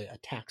and all the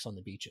attacks on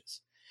the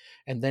beaches,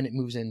 and then it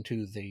moves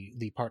into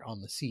the part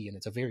on the sea, and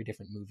it's a very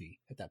different movie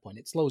at that point.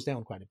 It slows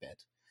down quite a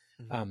bit,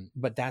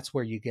 but that's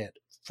where you get,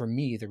 for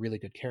me, the really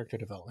good character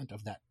development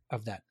of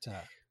that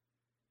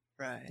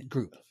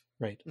group,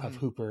 right, of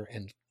Hooper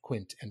and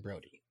Quint and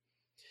Brody.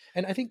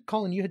 And I think,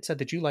 Colin, you had said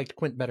that you liked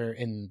Quint better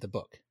in the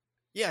book.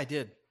 Yeah, I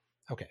did.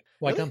 Okay.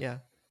 Why come? Yeah.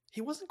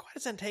 He wasn't quite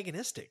as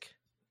antagonistic.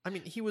 I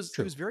mean, he was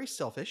very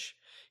selfish.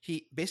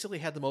 He basically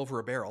had them over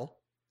a barrel.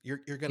 You're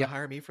going to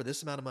hire me for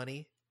this amount of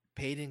money,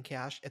 paid in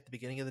cash at the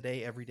beginning of the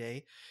day, every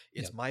day.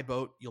 It's my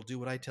boat. You'll do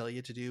what I tell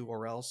you to do,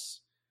 or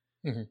else.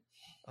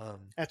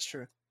 That's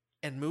true.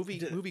 And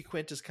movie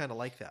Quint is kind of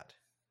like that.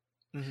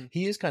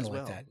 He is kind of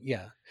like that.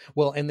 Yeah.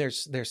 Well, and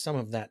there's some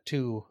of that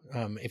too.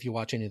 If you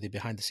watch any of the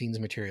behind the scenes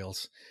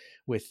materials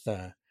with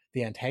the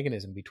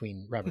antagonism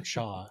between Robert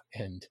Shaw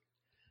and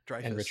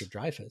Richard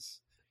Dreyfuss.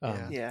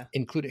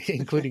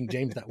 Including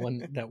James, that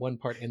one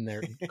part in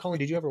there. Colin,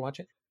 did you ever watch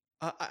it?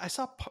 I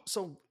saw.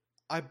 So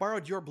I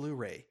borrowed your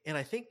Blu-ray, and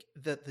I think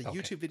that the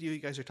YouTube video you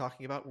guys are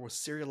talking about was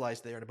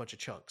serialized there in a bunch of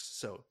chunks.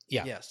 So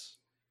yes.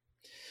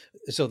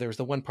 So there was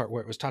the one part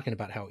where it was talking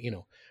about how,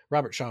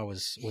 Robert Shaw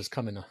was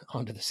coming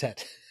onto the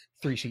set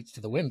 3 sheets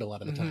to the wind a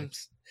lot of the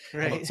times.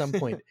 Right. And at some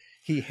point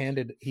he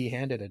handed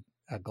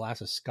a glass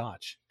of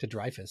scotch to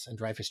Dreyfuss, and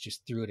Dreyfuss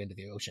just threw it into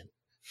the ocean.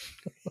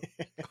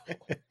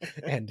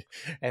 and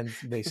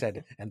they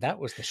said, and that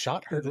was the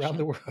shot heard around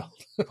the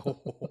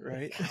world.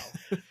 Right.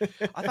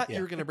 I thought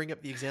you were going to bring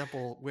up the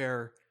example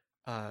where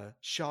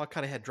Shaw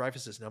kind of had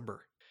Dreyfuss's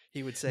number.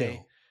 He would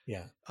say,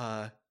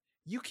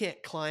 you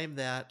can't climb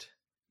that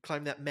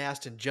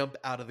mast and jump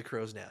out of the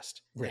crow's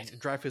nest. Right.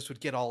 And Dreyfuss would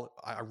get all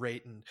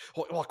irate and,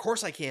 well, of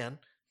course I can,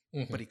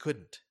 but he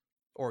couldn't.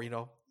 Or,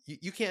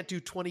 you can't do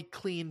 20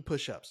 clean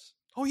push-ups.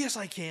 Oh, yes,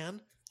 I can.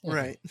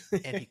 Right.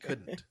 And he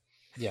couldn't.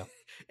 Yeah.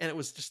 And it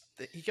was just,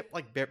 he kept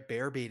like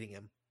bear baiting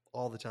him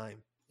all the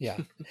time. Yeah.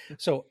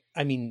 So,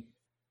 I mean,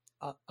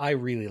 I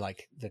really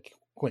like the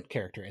Quint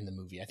character in the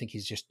movie. I think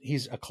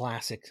he's a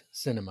classic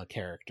cinema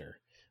character.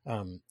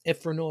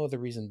 If for no other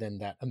reason than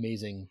that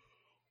amazing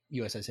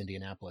USS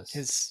Indianapolis,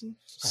 his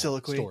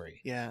soliloquy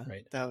story. Yeah.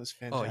 Right. That was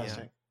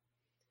fantastic.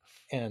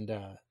 Oh,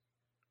 yeah.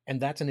 And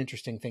that's an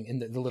interesting thing. In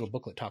the little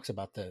booklet talks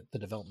about the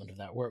development of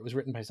that, where it was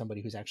written by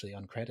somebody who's actually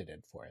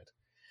uncredited for it.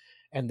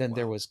 And then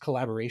there was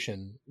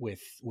collaboration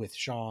with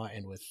Shaw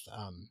and with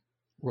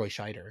Roy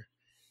Scheider.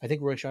 I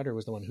think Roy Scheider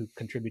was the one who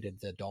contributed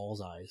the doll's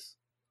eyes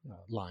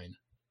line,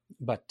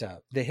 but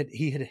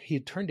he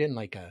had turned in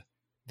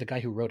the guy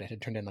who wrote it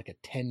had turned in like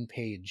a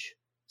 10-page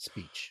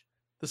speech.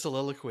 The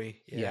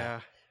soliloquy. Yeah.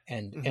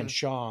 And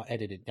Shaw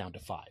edited it down to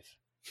 5,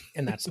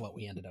 and that's what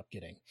we ended up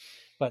getting.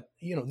 But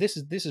this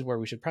is where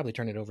we should probably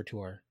turn it over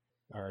to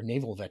our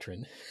naval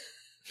veteran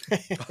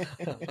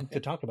to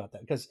talk about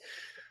that, because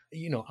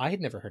I had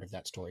never heard of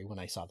that story when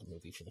I saw the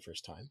movie for the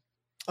first time.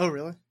 Oh,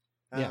 really?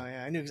 Yeah. Oh,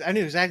 yeah. I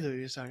knew exactly what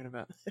he was talking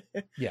about.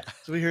 Yeah.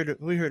 So we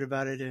heard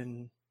about it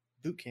in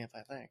boot camp,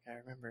 I think. I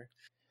remember.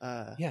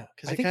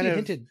 Because I think you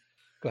hinted.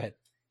 Go ahead.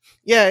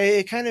 Yeah,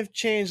 it kind of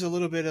changed a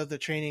little bit of the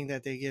training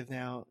that they give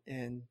now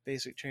in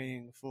basic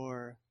training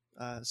for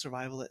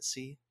survival at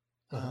sea.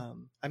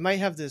 I might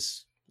have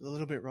this a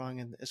little bit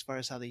wrong as far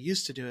as how they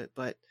used to do it,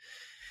 but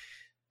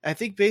I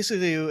think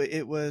basically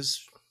it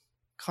was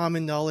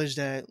common knowledge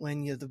that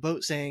when the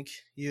boat sank,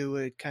 you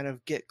would kind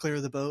of get clear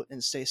of the boat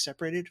and stay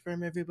separated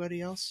from everybody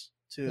else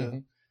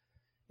to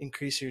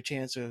increase your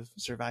chance of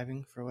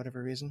surviving for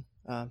whatever reason.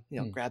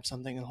 Grab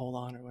something and hold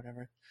on or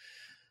whatever.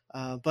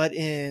 But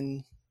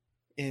in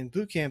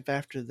boot camp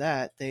after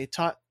that, they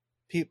taught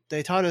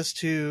us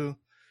to,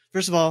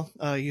 first of all,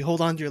 you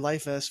hold on to your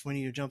life vest when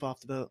you jump off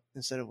the boat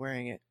instead of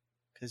wearing it,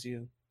 because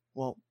you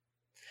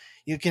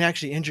can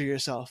actually injure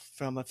yourself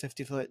from a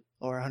 50-foot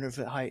or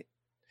 100-foot height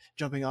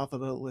jumping off a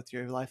boat with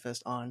your life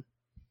vest on,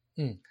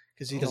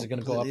 because it's going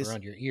to go up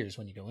around your ears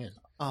when you go in.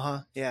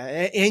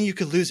 Yeah, and you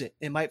could lose it.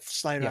 It might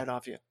slide right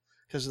off you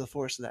because of the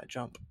force of that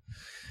jump.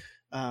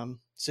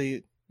 So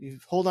you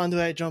hold on to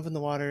that, jump in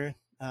the water,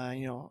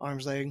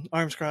 arms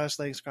crossed,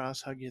 legs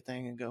crossed, hug your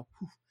thing and go.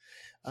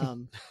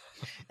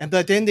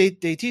 But then they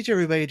teach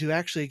everybody to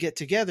actually get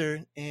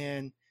together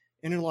and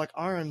interlock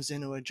arms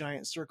into a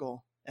giant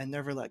circle and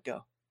never let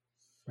go.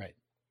 Right.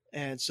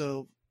 And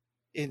so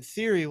in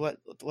theory, what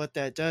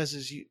that does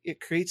is it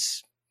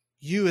creates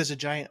you as a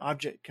giant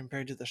object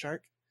compared to the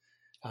shark.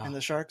 And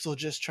the sharks will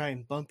just try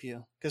and bump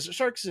you, because the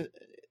sharks,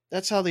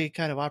 that's how they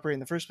kind of operate in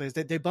the first place.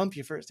 They bump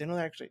you first. They don't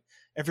actually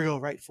ever go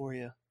right for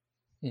you.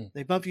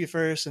 They bump you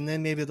first, and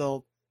then maybe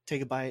they'll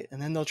take a bite,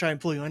 and then they'll try and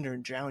pull you under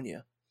and drown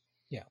you.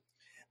 Yeah.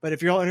 But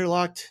if you're all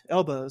interlocked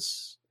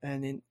elbows,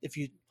 and then if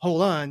you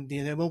hold on,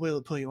 they won't be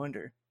able to pull you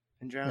under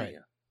and drown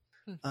you.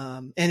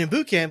 And in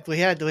boot camp, we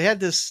had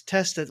this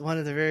test at one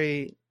of the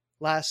very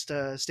last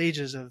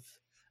stages of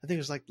I think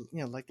it was like,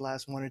 like the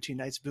last 1 or 2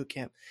 nights of boot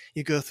camp,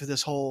 you go through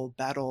this whole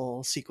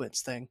battle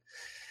sequence thing.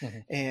 Mm-hmm.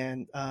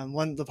 And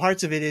one of the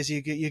parts of it is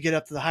you get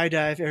up to the high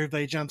dive,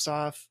 everybody jumps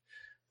off.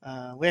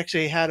 We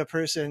actually had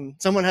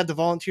someone had to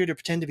volunteer to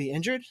pretend to be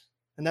injured,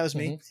 and that was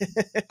me.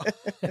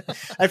 Mm-hmm.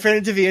 I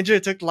pretended to be injured,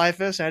 it took life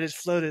vest, and I just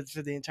floated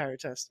for the entire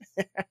test.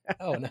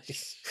 Oh,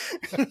 nice.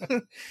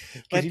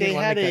 But they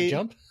had a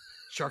jump.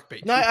 Shark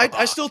bait. No,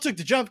 I still took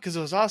the jump because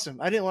it was awesome.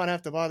 I didn't want to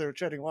have to bother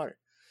treading water.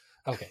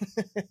 Okay.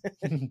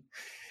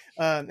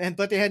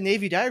 But they had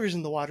Navy divers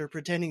in the water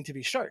pretending to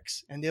be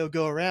sharks, and they'll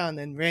go around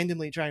and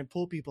randomly try and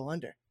pull people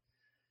under.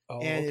 Oh,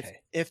 and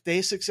okay. if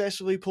they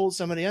successfully pulled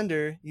somebody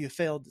under, you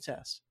failed the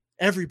test.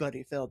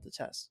 Everybody failed the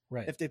test.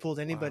 Right. If they pulled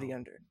anybody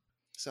under.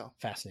 So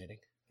fascinating.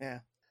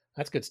 Yeah.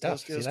 That's good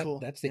stuff. It was cool.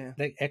 That's the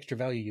extra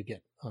value you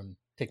get on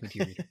Take Me to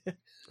Your Reader.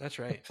 That's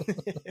right.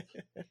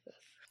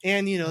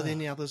 And, the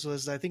Indianapolis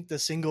was, I think, the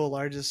single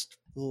largest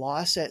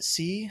loss at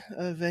sea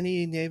of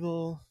any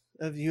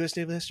U.S.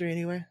 naval history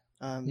anyway.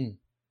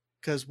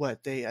 Because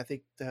I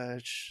think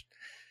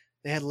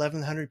they had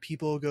 1,100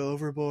 people go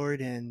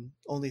overboard and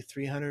only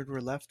 300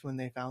 were left when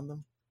they found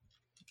them.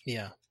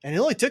 Yeah. And it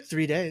only took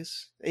 3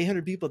 days.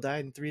 800 people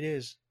died in 3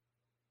 days.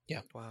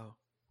 Yeah. Wow.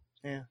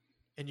 Yeah.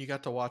 And you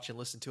got to watch and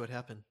listen to it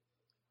happen.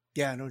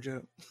 Yeah, no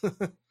joke.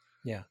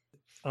 Yeah.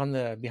 On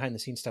the behind the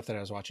scenes stuff that I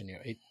was watching,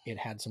 it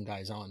had some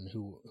guys on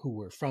who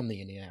were from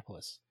the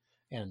Indianapolis,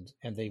 and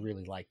they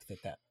really liked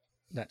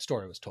that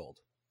story was told.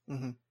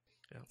 Mm-hmm.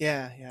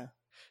 Yeah.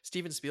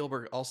 Steven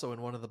Spielberg also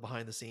in one of the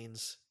behind the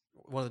scenes,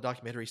 one of the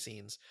documentary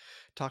scenes,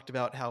 talked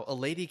about how a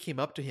lady came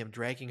up to him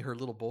dragging her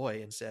little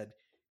boy and said,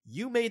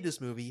 "You made this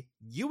movie.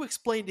 You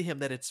explained to him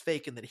that it's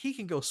fake and that he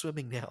can go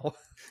swimming now."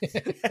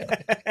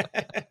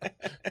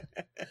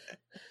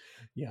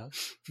 Yeah.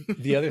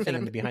 The other thing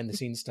in the behind the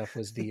scenes stuff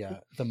was the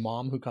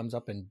mom who comes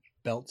up and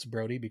belts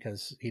Brody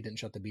because he didn't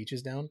shut the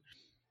beaches down.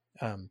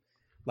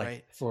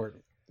 Right.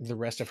 For the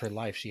rest of her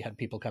life, she had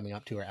people coming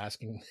up to her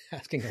asking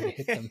her to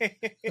hit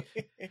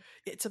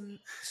them.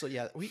 So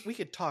yeah, we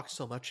could talk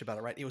so much about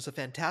it, right? It was a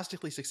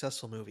fantastically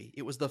successful movie.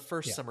 It was the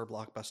first summer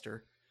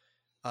blockbuster.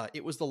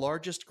 It was the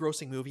largest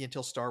grossing movie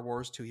until Star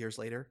Wars 2 years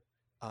later.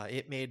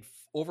 It made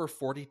over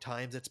 40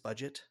 times its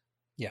budget.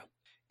 Yeah.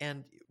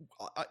 And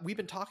we've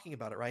been talking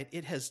about it, right?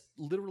 It has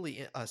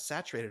literally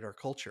saturated our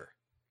culture.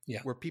 Yeah.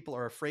 Where people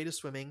are afraid of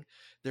swimming.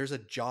 There's a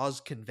Jaws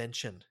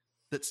convention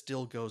that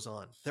still goes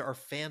on. There are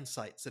fan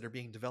sites that are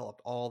being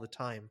developed all the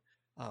time.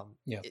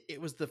 It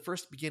was the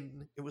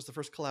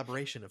first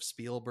collaboration of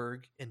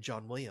Spielberg and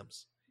John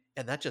Williams.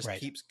 And that just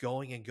keeps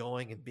going and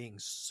going and being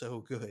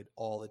so good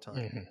all the time.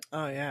 Mm-hmm.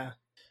 Oh, yeah.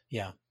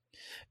 Yeah.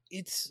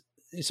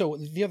 So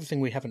the other thing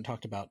we haven't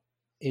talked about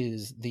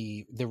is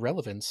the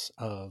relevance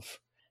of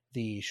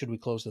should we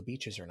close the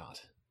beaches or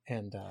not?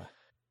 And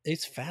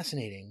it's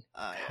fascinating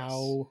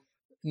how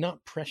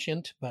not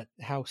prescient, but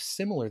how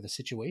similar the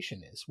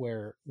situation is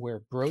where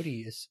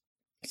Brody is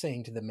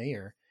saying to the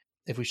mayor,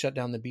 if we shut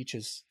down the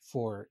beaches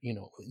for,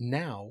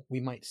 now we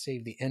might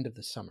save the end of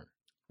the summer.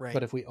 Right.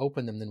 But if we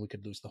open them, then we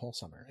could lose the whole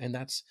summer. And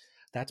that's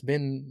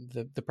been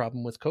the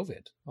problem with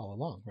COVID all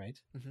along, right?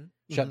 Mm-hmm.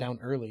 Shut down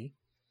early.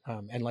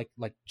 And like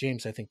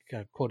James, I think,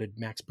 quoted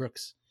Max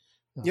Brooks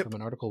from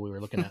an article we were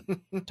looking at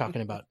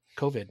talking about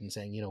COVID and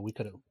saying, we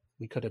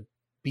could have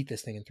beat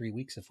this thing in 3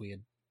 weeks if we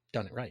had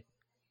done it right.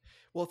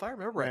 Well, if I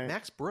remember right,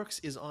 Max Brooks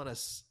is on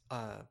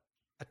a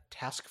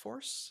task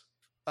force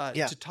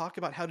to talk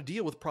about how to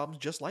deal with problems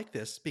just like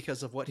this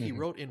because of what he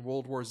wrote in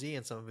World War Z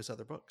and some of his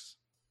other books.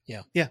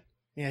 Yeah.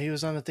 He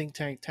was on a think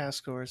tank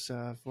task force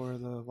for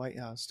the White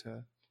House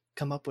to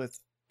come up with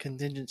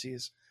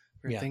contingencies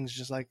for things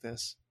just like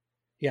this.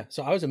 Yeah.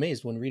 So I was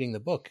amazed when reading the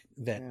book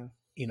that,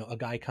 a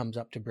guy comes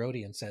up to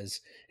Brody and says,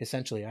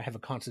 essentially, I have a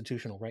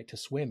constitutional right to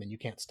swim and you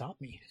can't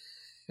stop me.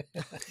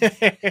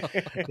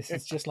 This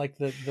is just like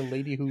the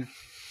lady who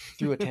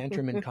threw a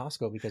tantrum in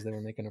Costco because they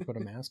were making her put a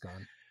mask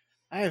on.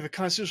 I have a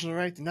constitutional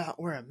right to not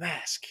wear a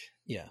mask.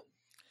 Yeah.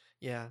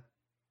 Yeah.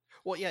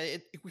 Well, yeah,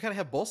 we kind of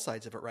have both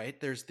sides of it, right?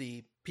 There's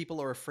the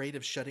people are afraid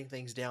of shutting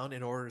things down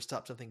in order to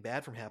stop something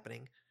bad from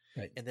happening.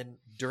 Right. And then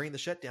during the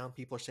shutdown,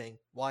 people are saying,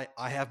 well,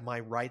 I have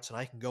my rights and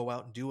I can go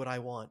out and do what I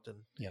want.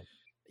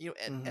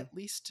 And, at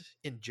least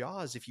in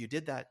Jaws, if you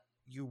did that,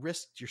 you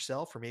risked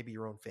yourself or maybe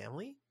your own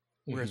family.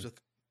 Whereas with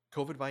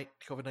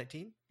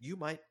COVID-19, you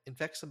might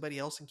infect somebody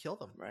else and kill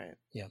them. Right.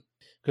 Yeah.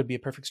 Could be a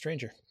perfect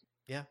stranger.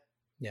 Yeah.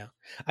 Yeah.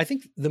 I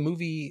think the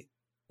movie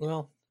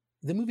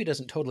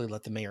doesn't totally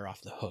let the mayor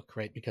off the hook,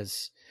 right?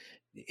 Because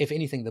if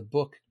anything, the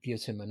book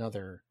gives him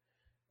another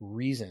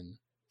reason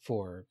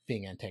for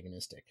being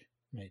antagonistic,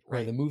 right?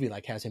 Where the movie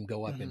has him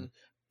go up and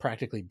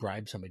practically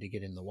bribe somebody to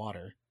get in the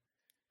water.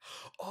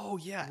 Oh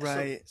yeah.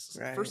 Right.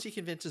 So first he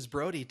convinces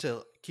Brody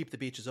to keep the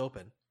beaches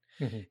open.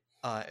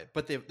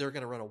 But they're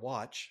going to run a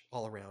watch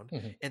all around.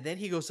 And then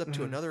he goes up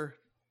to another,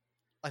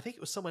 I think it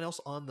was someone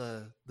else on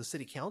the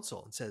city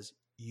council and says,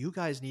 you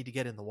guys need to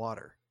get in the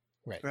water.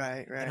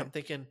 Right. And I'm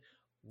thinking,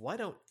 why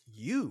don't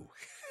you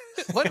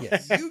go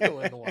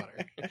in the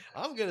water?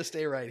 I'm going to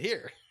stay right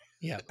here.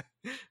 Yeah.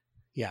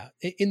 Yeah.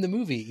 In the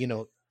movie,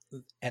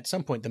 at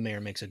some point the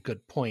mayor makes a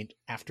good point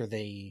after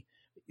the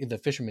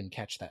fishermen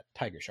catch that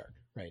tiger shark,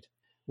 right?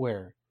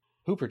 Where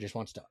Hooper just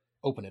wants to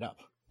open it up,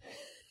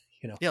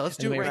 Yeah, let's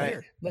do it right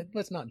here.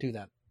 Let's not do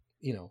that,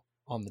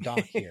 on the dock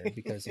here,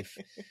 because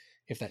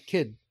if that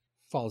kid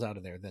falls out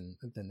of there, then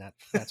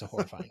that's a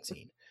horrifying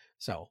scene.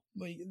 So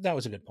that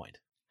was a good point.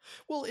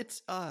 Well,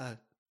 it's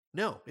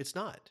no, it's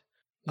not.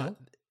 No?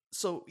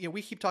 So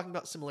we keep talking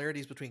about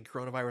similarities between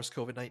coronavirus,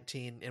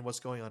 COVID-19, and what's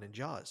going on in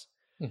Jaws.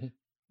 Mm-hmm.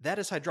 That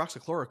is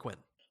hydroxychloroquine.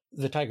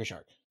 The tiger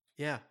shark.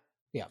 Yeah.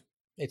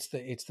 It's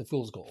the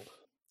fool's gold.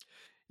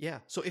 Yeah.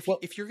 So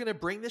if you're going to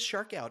bring this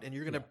shark out and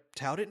you're going to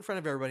tout it in front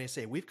of everybody and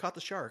say, we've caught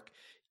the shark,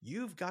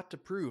 you've got to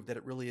prove that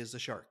it really is the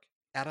shark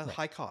at a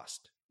high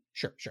cost.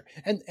 Sure.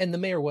 And the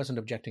mayor wasn't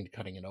objecting to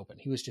cutting it open.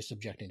 He was just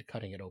objecting to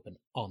cutting it open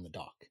on the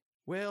dock.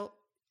 Well,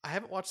 I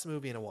haven't watched the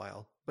movie in a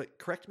while, but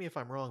correct me if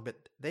I'm wrong,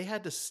 but they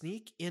had to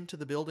sneak into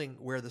the building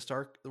where the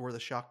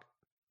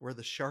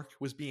shark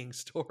was being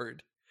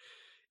stored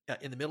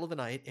in the middle of the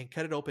night and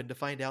cut it open to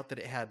find out that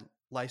it had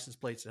license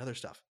plates and other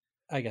stuff.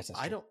 I guess that's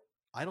true.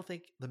 I don't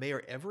think the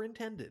mayor ever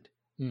intended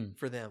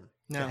for them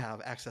to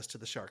have access to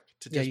the shark.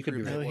 You could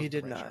be right. No, he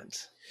did not.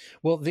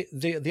 Well,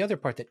 the other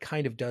part that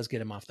kind of does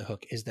get him off the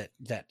hook is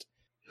that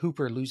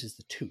Hooper loses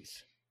the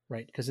tooth,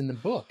 right? Because in the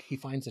book he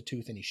finds the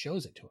tooth and he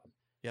shows it to him.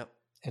 Yep.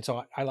 And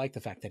so I like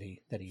the fact that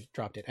he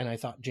dropped it, and I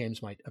thought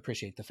James might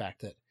appreciate the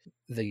fact that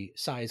the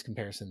size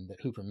comparison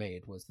that Hooper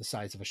made was the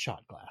size of a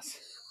shot glass.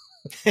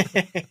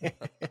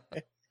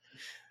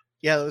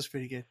 Yeah, that was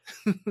pretty good.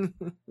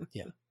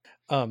 Yeah.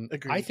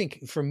 I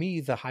think for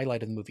me the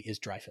highlight of the movie is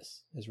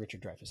Dreyfuss, as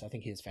Richard Dreyfuss. I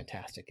think he is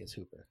fantastic as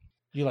Hooper.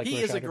 You like he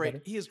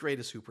is great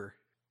as Hooper.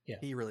 Yeah,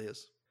 he really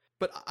is.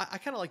 But I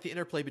kind of like the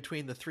interplay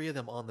between the three of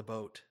them on the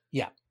boat.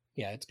 Yeah,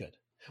 it's good.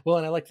 Well,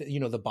 and I like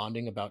the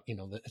bonding about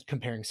the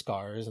comparing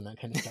scars and that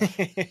kind of stuff.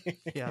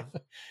 Yeah.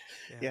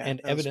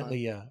 And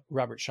evidently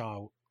Robert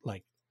Shaw,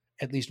 like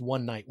at least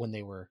one night when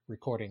they were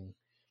recording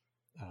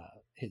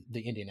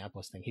the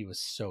Indianapolis thing, he was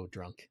so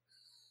drunk.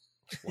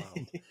 Wow.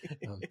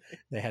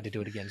 They had to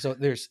do it again. So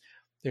there's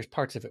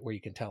parts of it where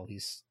you can tell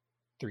he's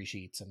 3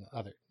 sheets, and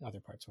other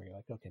parts where you're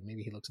like, okay,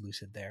 maybe he looks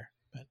lucid there.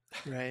 But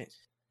right.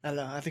 I don't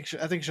know. I think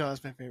Shaw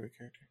is my favorite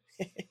character.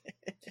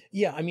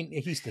 Yeah, I mean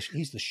he's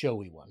the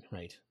showy one,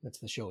 right? That's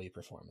the showy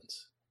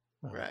performance,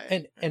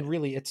 right? And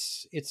really,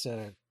 it's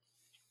a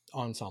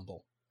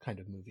ensemble kind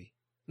of movie.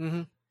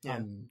 Mm-hmm. Yeah.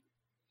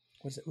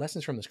 Was it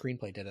Lessons from the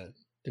Screenplay did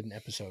an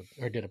episode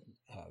or did a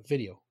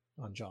video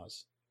on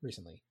Jaws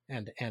recently,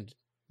 and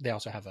they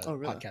also have a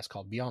podcast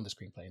called Beyond the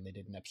Screenplay, and they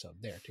did an episode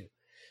there too.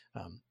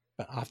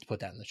 But I'll have to put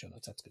that in the show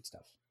notes. That's good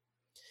stuff.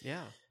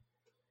 Yeah.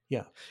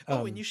 Yeah.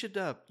 And you should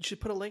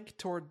put a link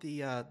toward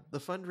the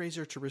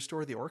fundraiser to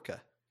restore the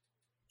orca.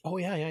 Oh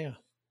yeah.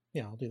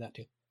 I'll do that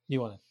too.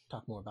 You want to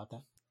talk more about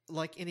that?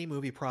 Like any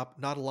movie prop,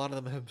 not a lot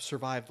of them have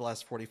survived the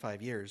last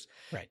 45 years.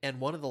 Right. And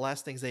one of the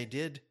last things they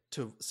did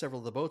to several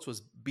of the boats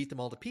was beat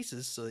them all to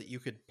pieces so that you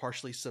could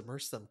partially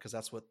submerge them, because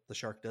that's what the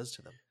shark does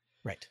to them.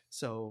 Right.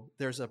 So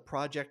there's a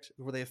project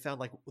where they have found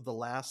like the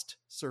last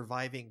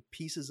surviving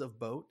pieces of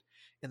boat,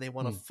 and they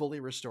want to fully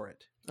restore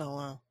it. Oh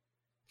wow.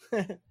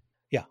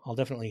 Yeah, I'll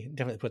definitely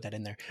put that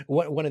in there.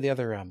 One of the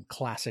other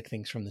classic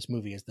things from this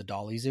movie is the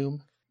dolly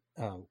zoom,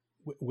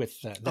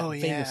 with that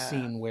famous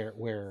scene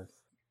where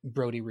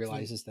Brody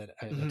realizes that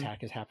an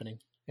attack is happening,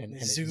 and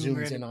it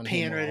zooms in on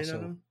him. Right in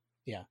on him.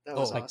 Yeah, that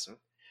was awesome.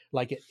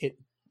 Like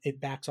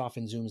it backs off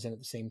and zooms in at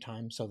the same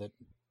time, so that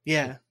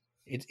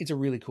it's a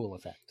really cool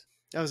effect.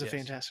 That was a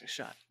fantastic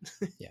shot.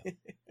 Yeah.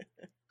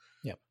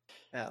 Yep.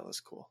 That was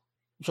cool.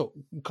 So,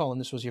 Colin,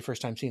 this was your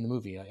first time seeing the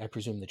movie. I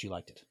presume that you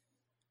liked it.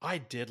 I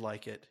did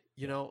like it.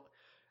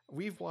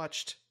 We've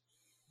watched,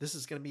 this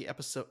is going to be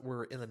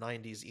we're in the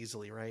 90s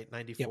easily, right?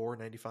 94,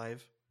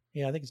 95?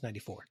 Yeah, I think it's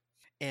 94.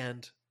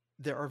 And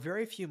there are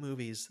very few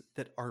movies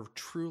that are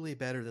truly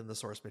better than the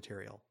source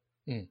material.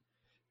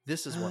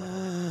 This is one of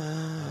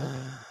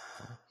them.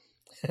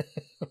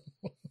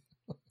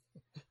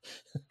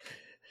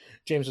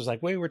 James was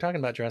like, "Wait, we were talking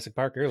about Jurassic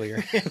Park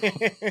earlier."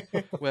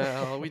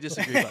 Well, we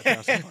disagree about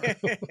Jurassic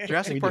Park.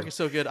 Jurassic Park is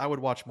so good, I would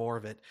watch more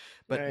of it.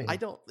 But I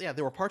don't. Yeah,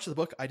 there were parts of the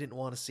book I didn't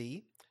want to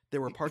see.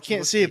 There were parts. I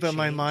can't see it, but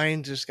my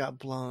mind just got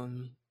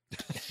blown.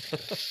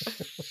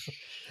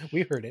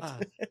 We heard it.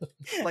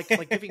 Like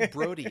giving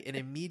Brody an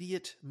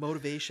immediate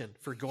motivation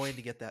for going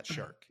to get that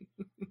shark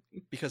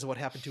because of what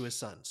happened to his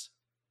sons.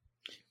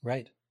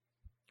 Right.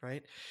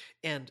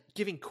 And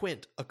giving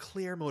Quint a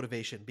clear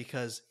motivation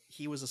because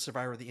he was a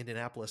survivor of the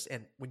Indianapolis,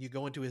 and when you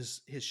go into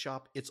his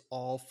shop, it's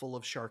all full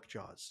of shark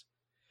jaws.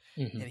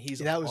 And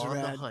he's on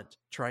the hunt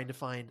trying to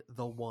find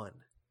the one,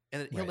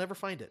 and he'll never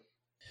find it.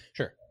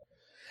 Sure.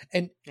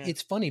 And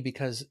it's funny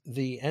because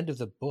the end of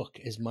the book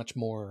is much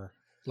more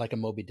like a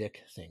Moby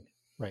Dick thing,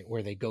 right?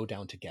 Where they go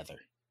down together.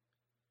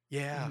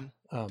 Yeah,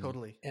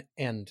 totally.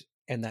 And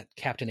that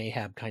Captain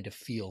Ahab kind of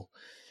feel,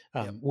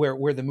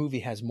 where the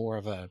movie has more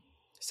of a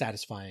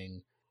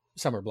satisfying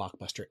summer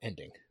blockbuster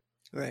ending,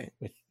 right?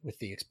 With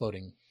the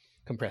exploding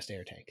compressed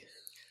air tank.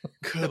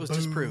 That was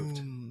disproved.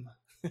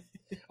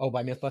 Oh,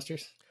 by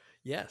Mythbusters?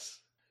 Yes.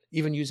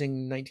 Even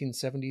using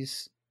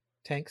 1970s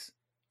tanks?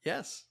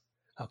 Yes.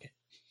 Okay.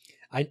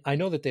 I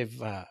know that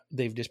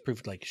they've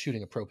disproved like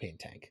shooting a propane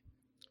tank.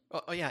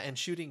 Oh yeah, and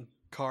shooting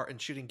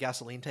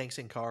gasoline tanks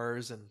in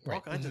cars and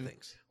all kinds of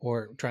things.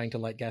 Or trying to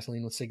light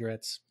gasoline with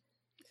cigarettes.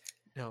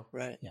 No.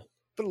 Right. Yeah.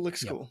 But it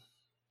looks cool.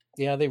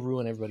 Yeah, they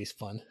ruin everybody's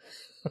fun.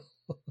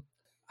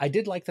 I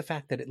did like the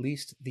fact that at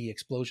least the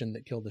explosion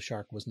that killed the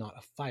shark was not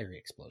a fiery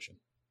explosion.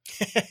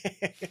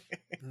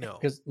 No.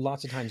 Because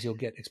lots of times you'll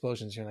get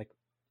explosions, you're like,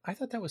 I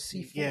thought that was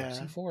C4. Yeah,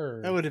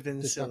 C4 that would have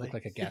been does silly. not look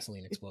like a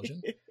gasoline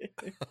explosion.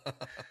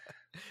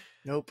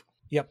 Nope.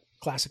 Yep,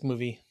 classic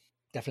movie.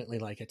 Definitely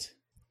like it.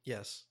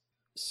 Yes.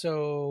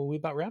 So we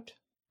about wrapped?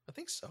 I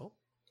think so.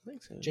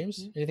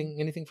 James,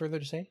 anything further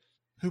to say?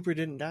 Hooper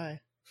didn't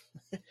die.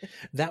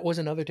 That was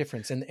another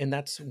difference, and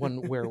that's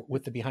one where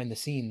with the behind the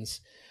scenes,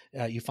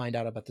 you find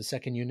out about the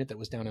second unit that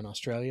was down in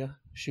Australia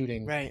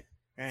shooting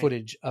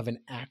footage of an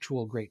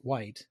actual great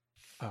white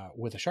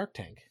with a shark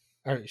tank,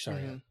 or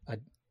sorry, a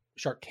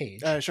shark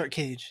cage. Shark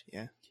cage,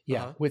 yeah.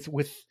 Yeah,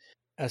 with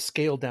a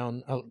scale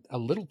down a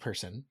little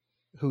person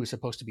who is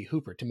supposed to be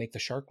Hooper to make the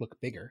shark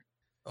look bigger.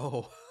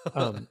 Oh,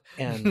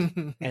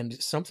 and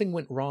something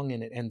went wrong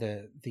in it, and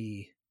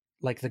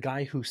the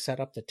guy who set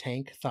up the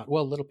tank thought,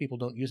 well, little people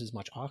don't use as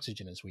much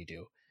oxygen as we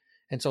do,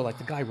 and so like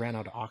the guy ran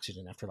out of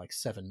oxygen after like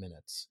 7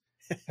 minutes,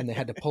 and they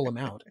had to pull him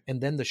out,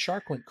 and then the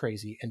shark went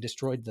crazy and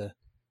destroyed the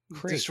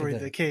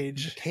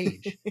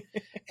cage.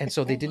 And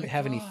so they didn't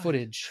have any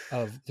footage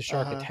of the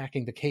shark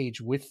attacking the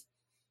cage with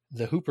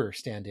the Hooper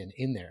stand-in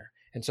in there,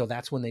 and so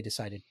that's when they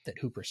decided that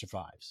Hooper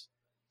survives,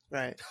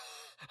 right?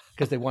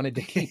 Because they wanted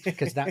to keep,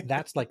 because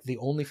that's like the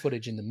only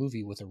footage in the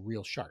movie with a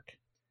real shark,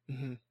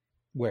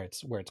 where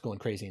it's going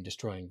crazy and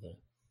destroying the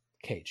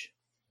cage.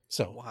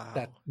 So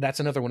that's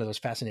another one of those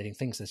fascinating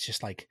things that's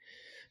just like,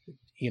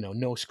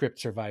 no script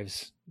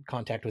survives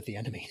contact with the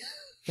enemy.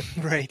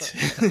 Right.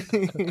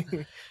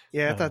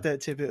 Yeah, I thought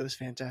that tidbit was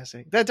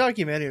fantastic. That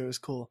documentary was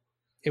cool.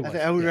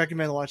 I would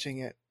recommend watching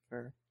it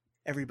for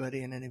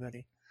everybody and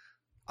anybody.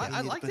 I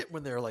liked it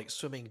when they're like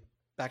swimming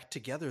back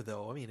together,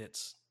 though. I mean,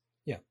 it's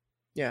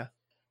yeah,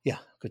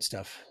 good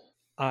stuff.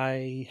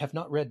 I have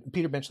not read.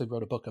 Peter Benchley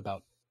wrote a book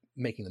about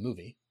making the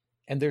movie,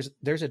 and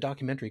there's a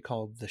documentary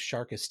called "The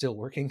Shark Is Still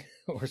Working"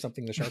 or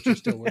something. The Sharks Are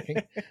Still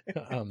Working.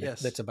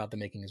 Yes, that's about the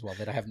making as well.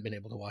 That I haven't been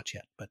able to watch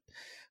yet, but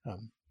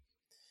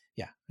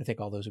yeah, I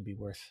think all those would be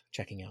worth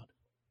checking out.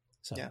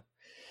 So, yeah.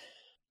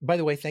 By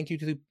the way, thank you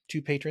to the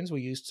two patrons.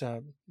 We used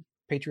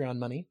Patreon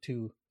money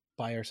to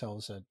buy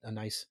ourselves a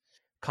nice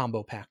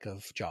combo pack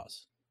of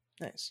Jaws.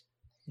 Nice.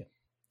 Yeah.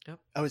 Yep.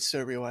 I would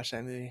still rewatch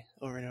that movie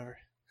over and over.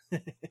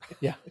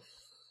 Yeah.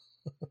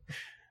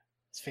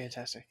 It's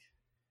fantastic.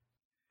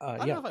 I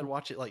don't know if I'd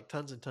watch it like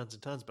tons and tons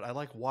and tons, but I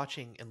like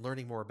watching and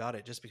learning more about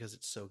it just because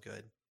it's so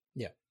good.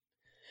 Yeah,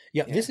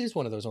 this is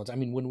one of those ones. I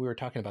mean, when we were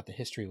talking about the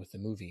history with the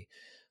movie,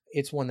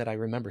 it's one that I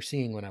remember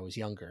seeing when I was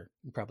younger,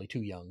 probably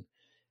too young,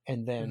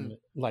 and then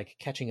like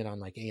catching it on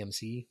like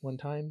AMC one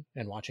time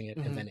and watching it,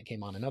 and then it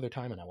came on another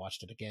time and I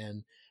watched it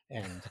again,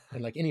 and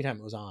like anytime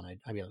it was on,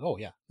 I'd be like, oh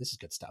yeah, this is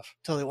good stuff.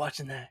 Totally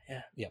watching that.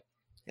 Yeah.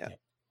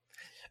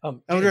 I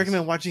would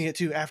recommend watching it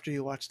too after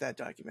you watch that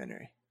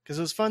documentary, because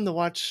it was fun to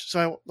watch.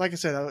 So like I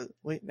said,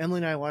 Emily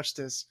and I watched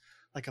this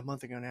like a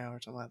month ago now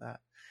or something like that.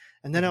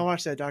 And then I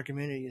watched that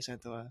documentary you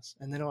sent to us,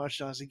 and then I watched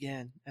Jaws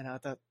again, and I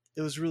thought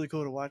it was really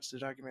cool to watch the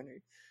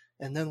documentary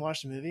and then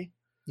watch the movie.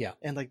 Yeah.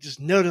 And like just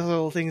notice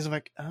little things. I'm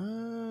like,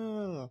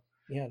 oh.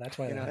 Yeah, that's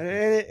why.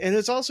 And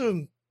it's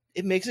also,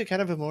 it makes it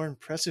kind of a more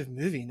impressive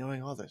movie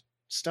knowing all the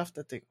stuff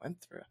that they went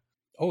through.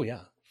 Oh,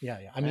 yeah. Yeah.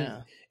 I mean,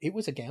 it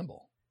was a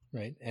gamble,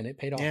 right? And it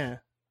paid off. Yeah.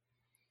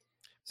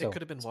 So, it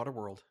could have been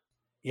Waterworld.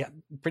 Yeah,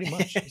 pretty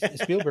much.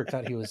 Spielberg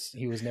thought he was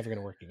never going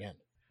to work again.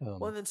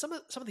 Well, and then some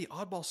of the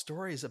oddball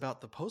stories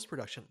about the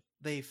post-production,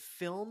 they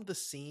filmed the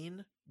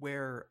scene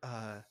where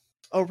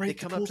they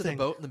come up to the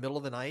boat in the middle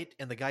of the night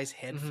and the guy's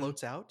head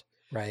floats out.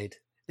 Right.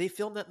 They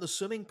filmed that in the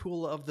swimming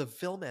pool of the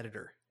film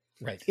editor.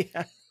 Right.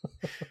 Yeah.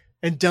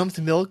 And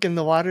dumped milk in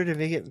the water to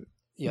make it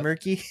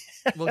murky.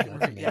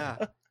 Yeah.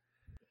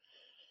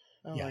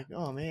 I'm like,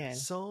 oh man.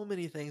 So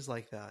many things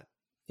like that.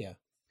 Yeah.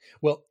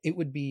 Well, it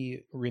would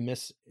be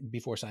remiss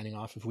before signing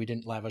off if we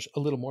didn't lavish a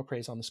little more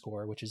praise on the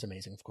score, which is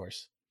amazing, of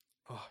course.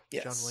 Oh,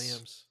 yes. John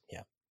Williams.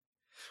 Yeah.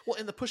 Well,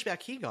 and the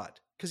pushback he got,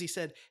 because he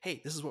said,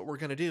 hey, this is what we're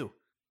going to do.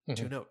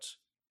 2 notes.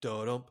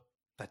 Do-dum.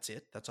 That's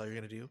it. That's all you're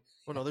going to do.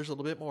 Well, no, there's a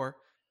little bit more.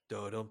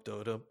 Do-dum,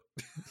 do-dum.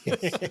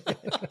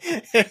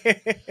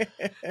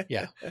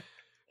 Yeah.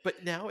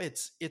 But now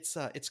it's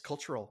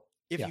cultural.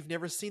 If you've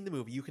never seen the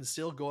movie, you can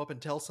still go up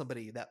and tell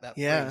somebody that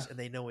phrase, and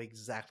they know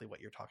exactly what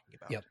you're talking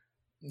about. Yep.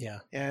 Yeah.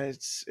 Yeah,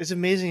 it's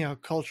amazing how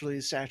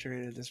culturally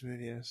saturated this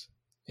movie is.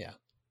 Yeah.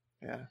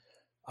 Yeah.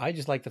 I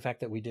just like the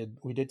fact that we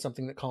did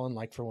something that Colin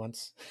liked for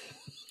once.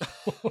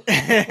 Well,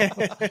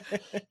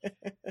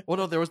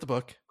 no, there was the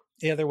book.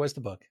 Yeah, there was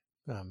the book.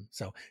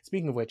 So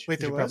speaking of which, wait,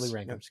 there should was? probably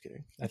rank No, them. I'm just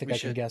kidding. I think I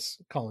can guess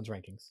Colin's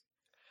rankings.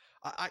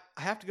 I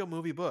have to go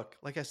movie book.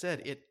 Like I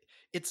said,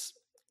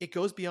 it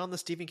goes beyond the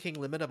Stephen King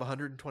limit of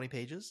 120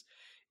 pages.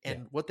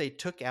 and what they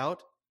took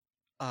out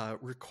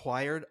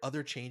required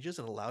other changes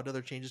and allowed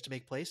other changes to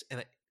make place, and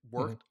it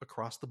worked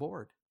across the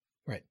board.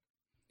 Right.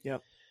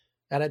 Yep.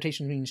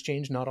 Adaptation means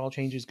change. Not all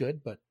change is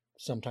good, but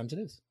sometimes it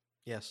is.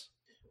 Yes.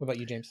 What about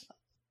you, James?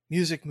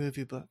 Music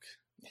movie book.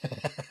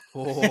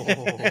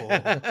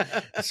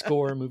 A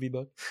score movie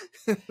book.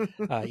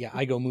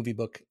 I go movie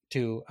book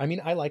too. I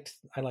mean, I liked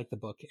the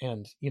book,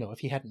 and if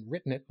he hadn't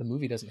written it, the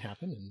movie doesn't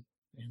happen,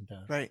 and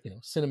right.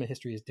 Cinema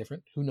history is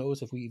different. Who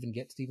knows if we even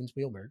get Steven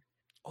Spielberg?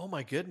 Oh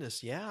my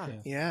goodness, yeah.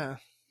 He had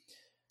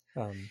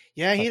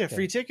a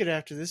free ticket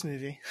after this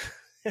movie.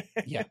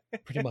 Yeah,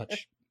 pretty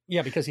much.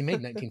 Yeah, because he made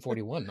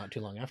 1941 not too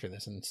long after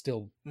this, and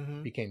still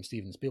became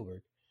Steven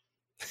Spielberg.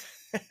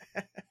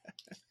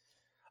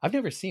 I've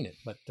never seen it,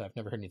 but I've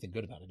never heard anything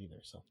good about it either.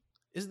 So,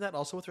 isn't that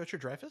also with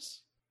Richard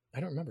Dreyfuss?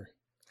 I don't remember.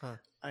 Huh.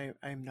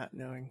 I'm not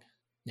knowing.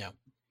 Yeah.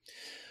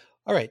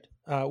 All right.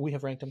 We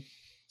have ranked them,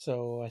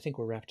 so I think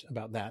we're wrapped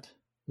about that.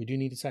 We do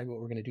need to decide what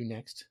we're going to do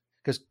next,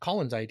 because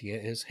Colin's idea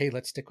is, hey,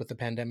 let's stick with the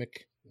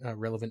pandemic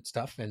relevant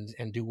stuff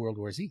and do World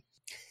War Z.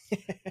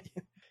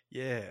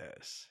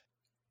 Yes.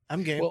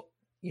 I'm game. Well,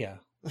 yeah.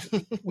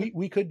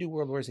 we could do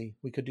World War Z.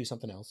 We could do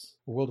something else.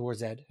 World War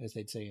Z, as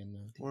they'd say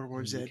in World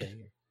War Z.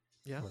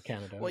 Or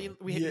Canada. Well,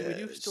 we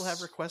do still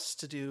have requests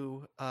to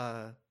do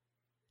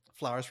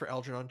Flowers for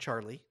Algernon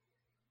Charlie.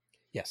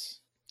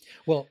 Yes.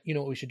 Well,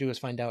 what we should do is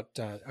find out.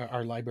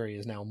 Our library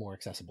is now more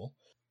accessible,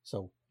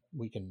 so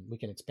we can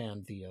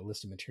expand the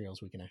list of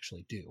materials we can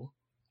actually do.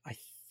 I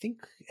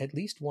think at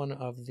least one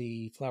of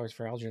the Flowers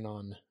for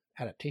Algernon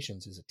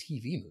adaptations is a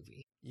TV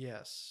movie.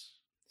 Yes.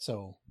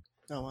 So,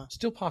 wow.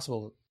 Still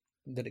possible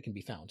that it can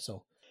be found.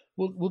 So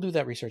we'll do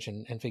that research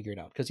and figure it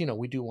out, because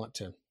we do want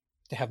to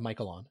have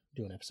Michael on,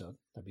 do an episode.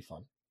 That'd be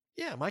fun.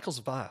 Yeah, Michael's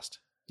vast.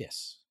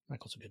 Yes,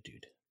 Michael's a good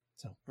dude.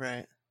 So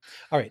right.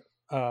 All right.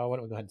 Why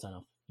don't we go ahead and sign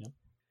off? Yeah.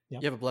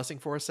 You have a blessing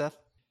for us, Seth?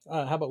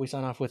 How about we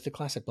sign off with the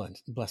classic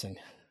blessing?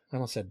 I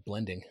almost said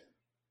blending.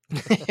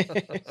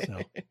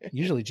 So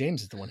usually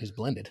James is the one who's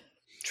blended.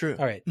 True.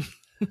 All right.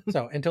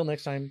 So until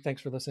next time,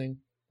 thanks for listening.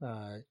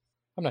 I'm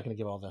not going to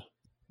give all the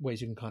ways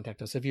you can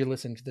contact us. If you're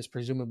listening to this,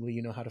 presumably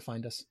you know how to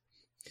find us.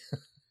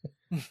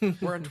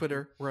 We're on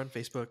Twitter. We're on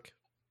Facebook.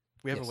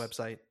 We have a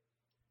website.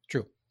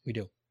 True. We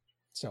do.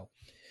 So, all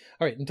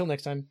right. Until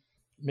next time,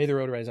 may the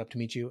road rise up to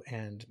meet you,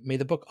 and may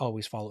the book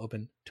always fall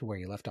open to where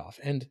you left off.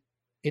 And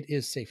it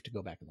is safe to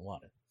go back in the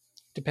water,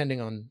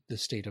 depending on the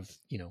state of,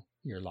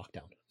 your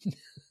lockdown.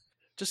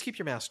 Just keep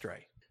your mask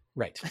dry.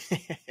 Right.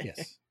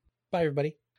 Yes. Bye, everybody.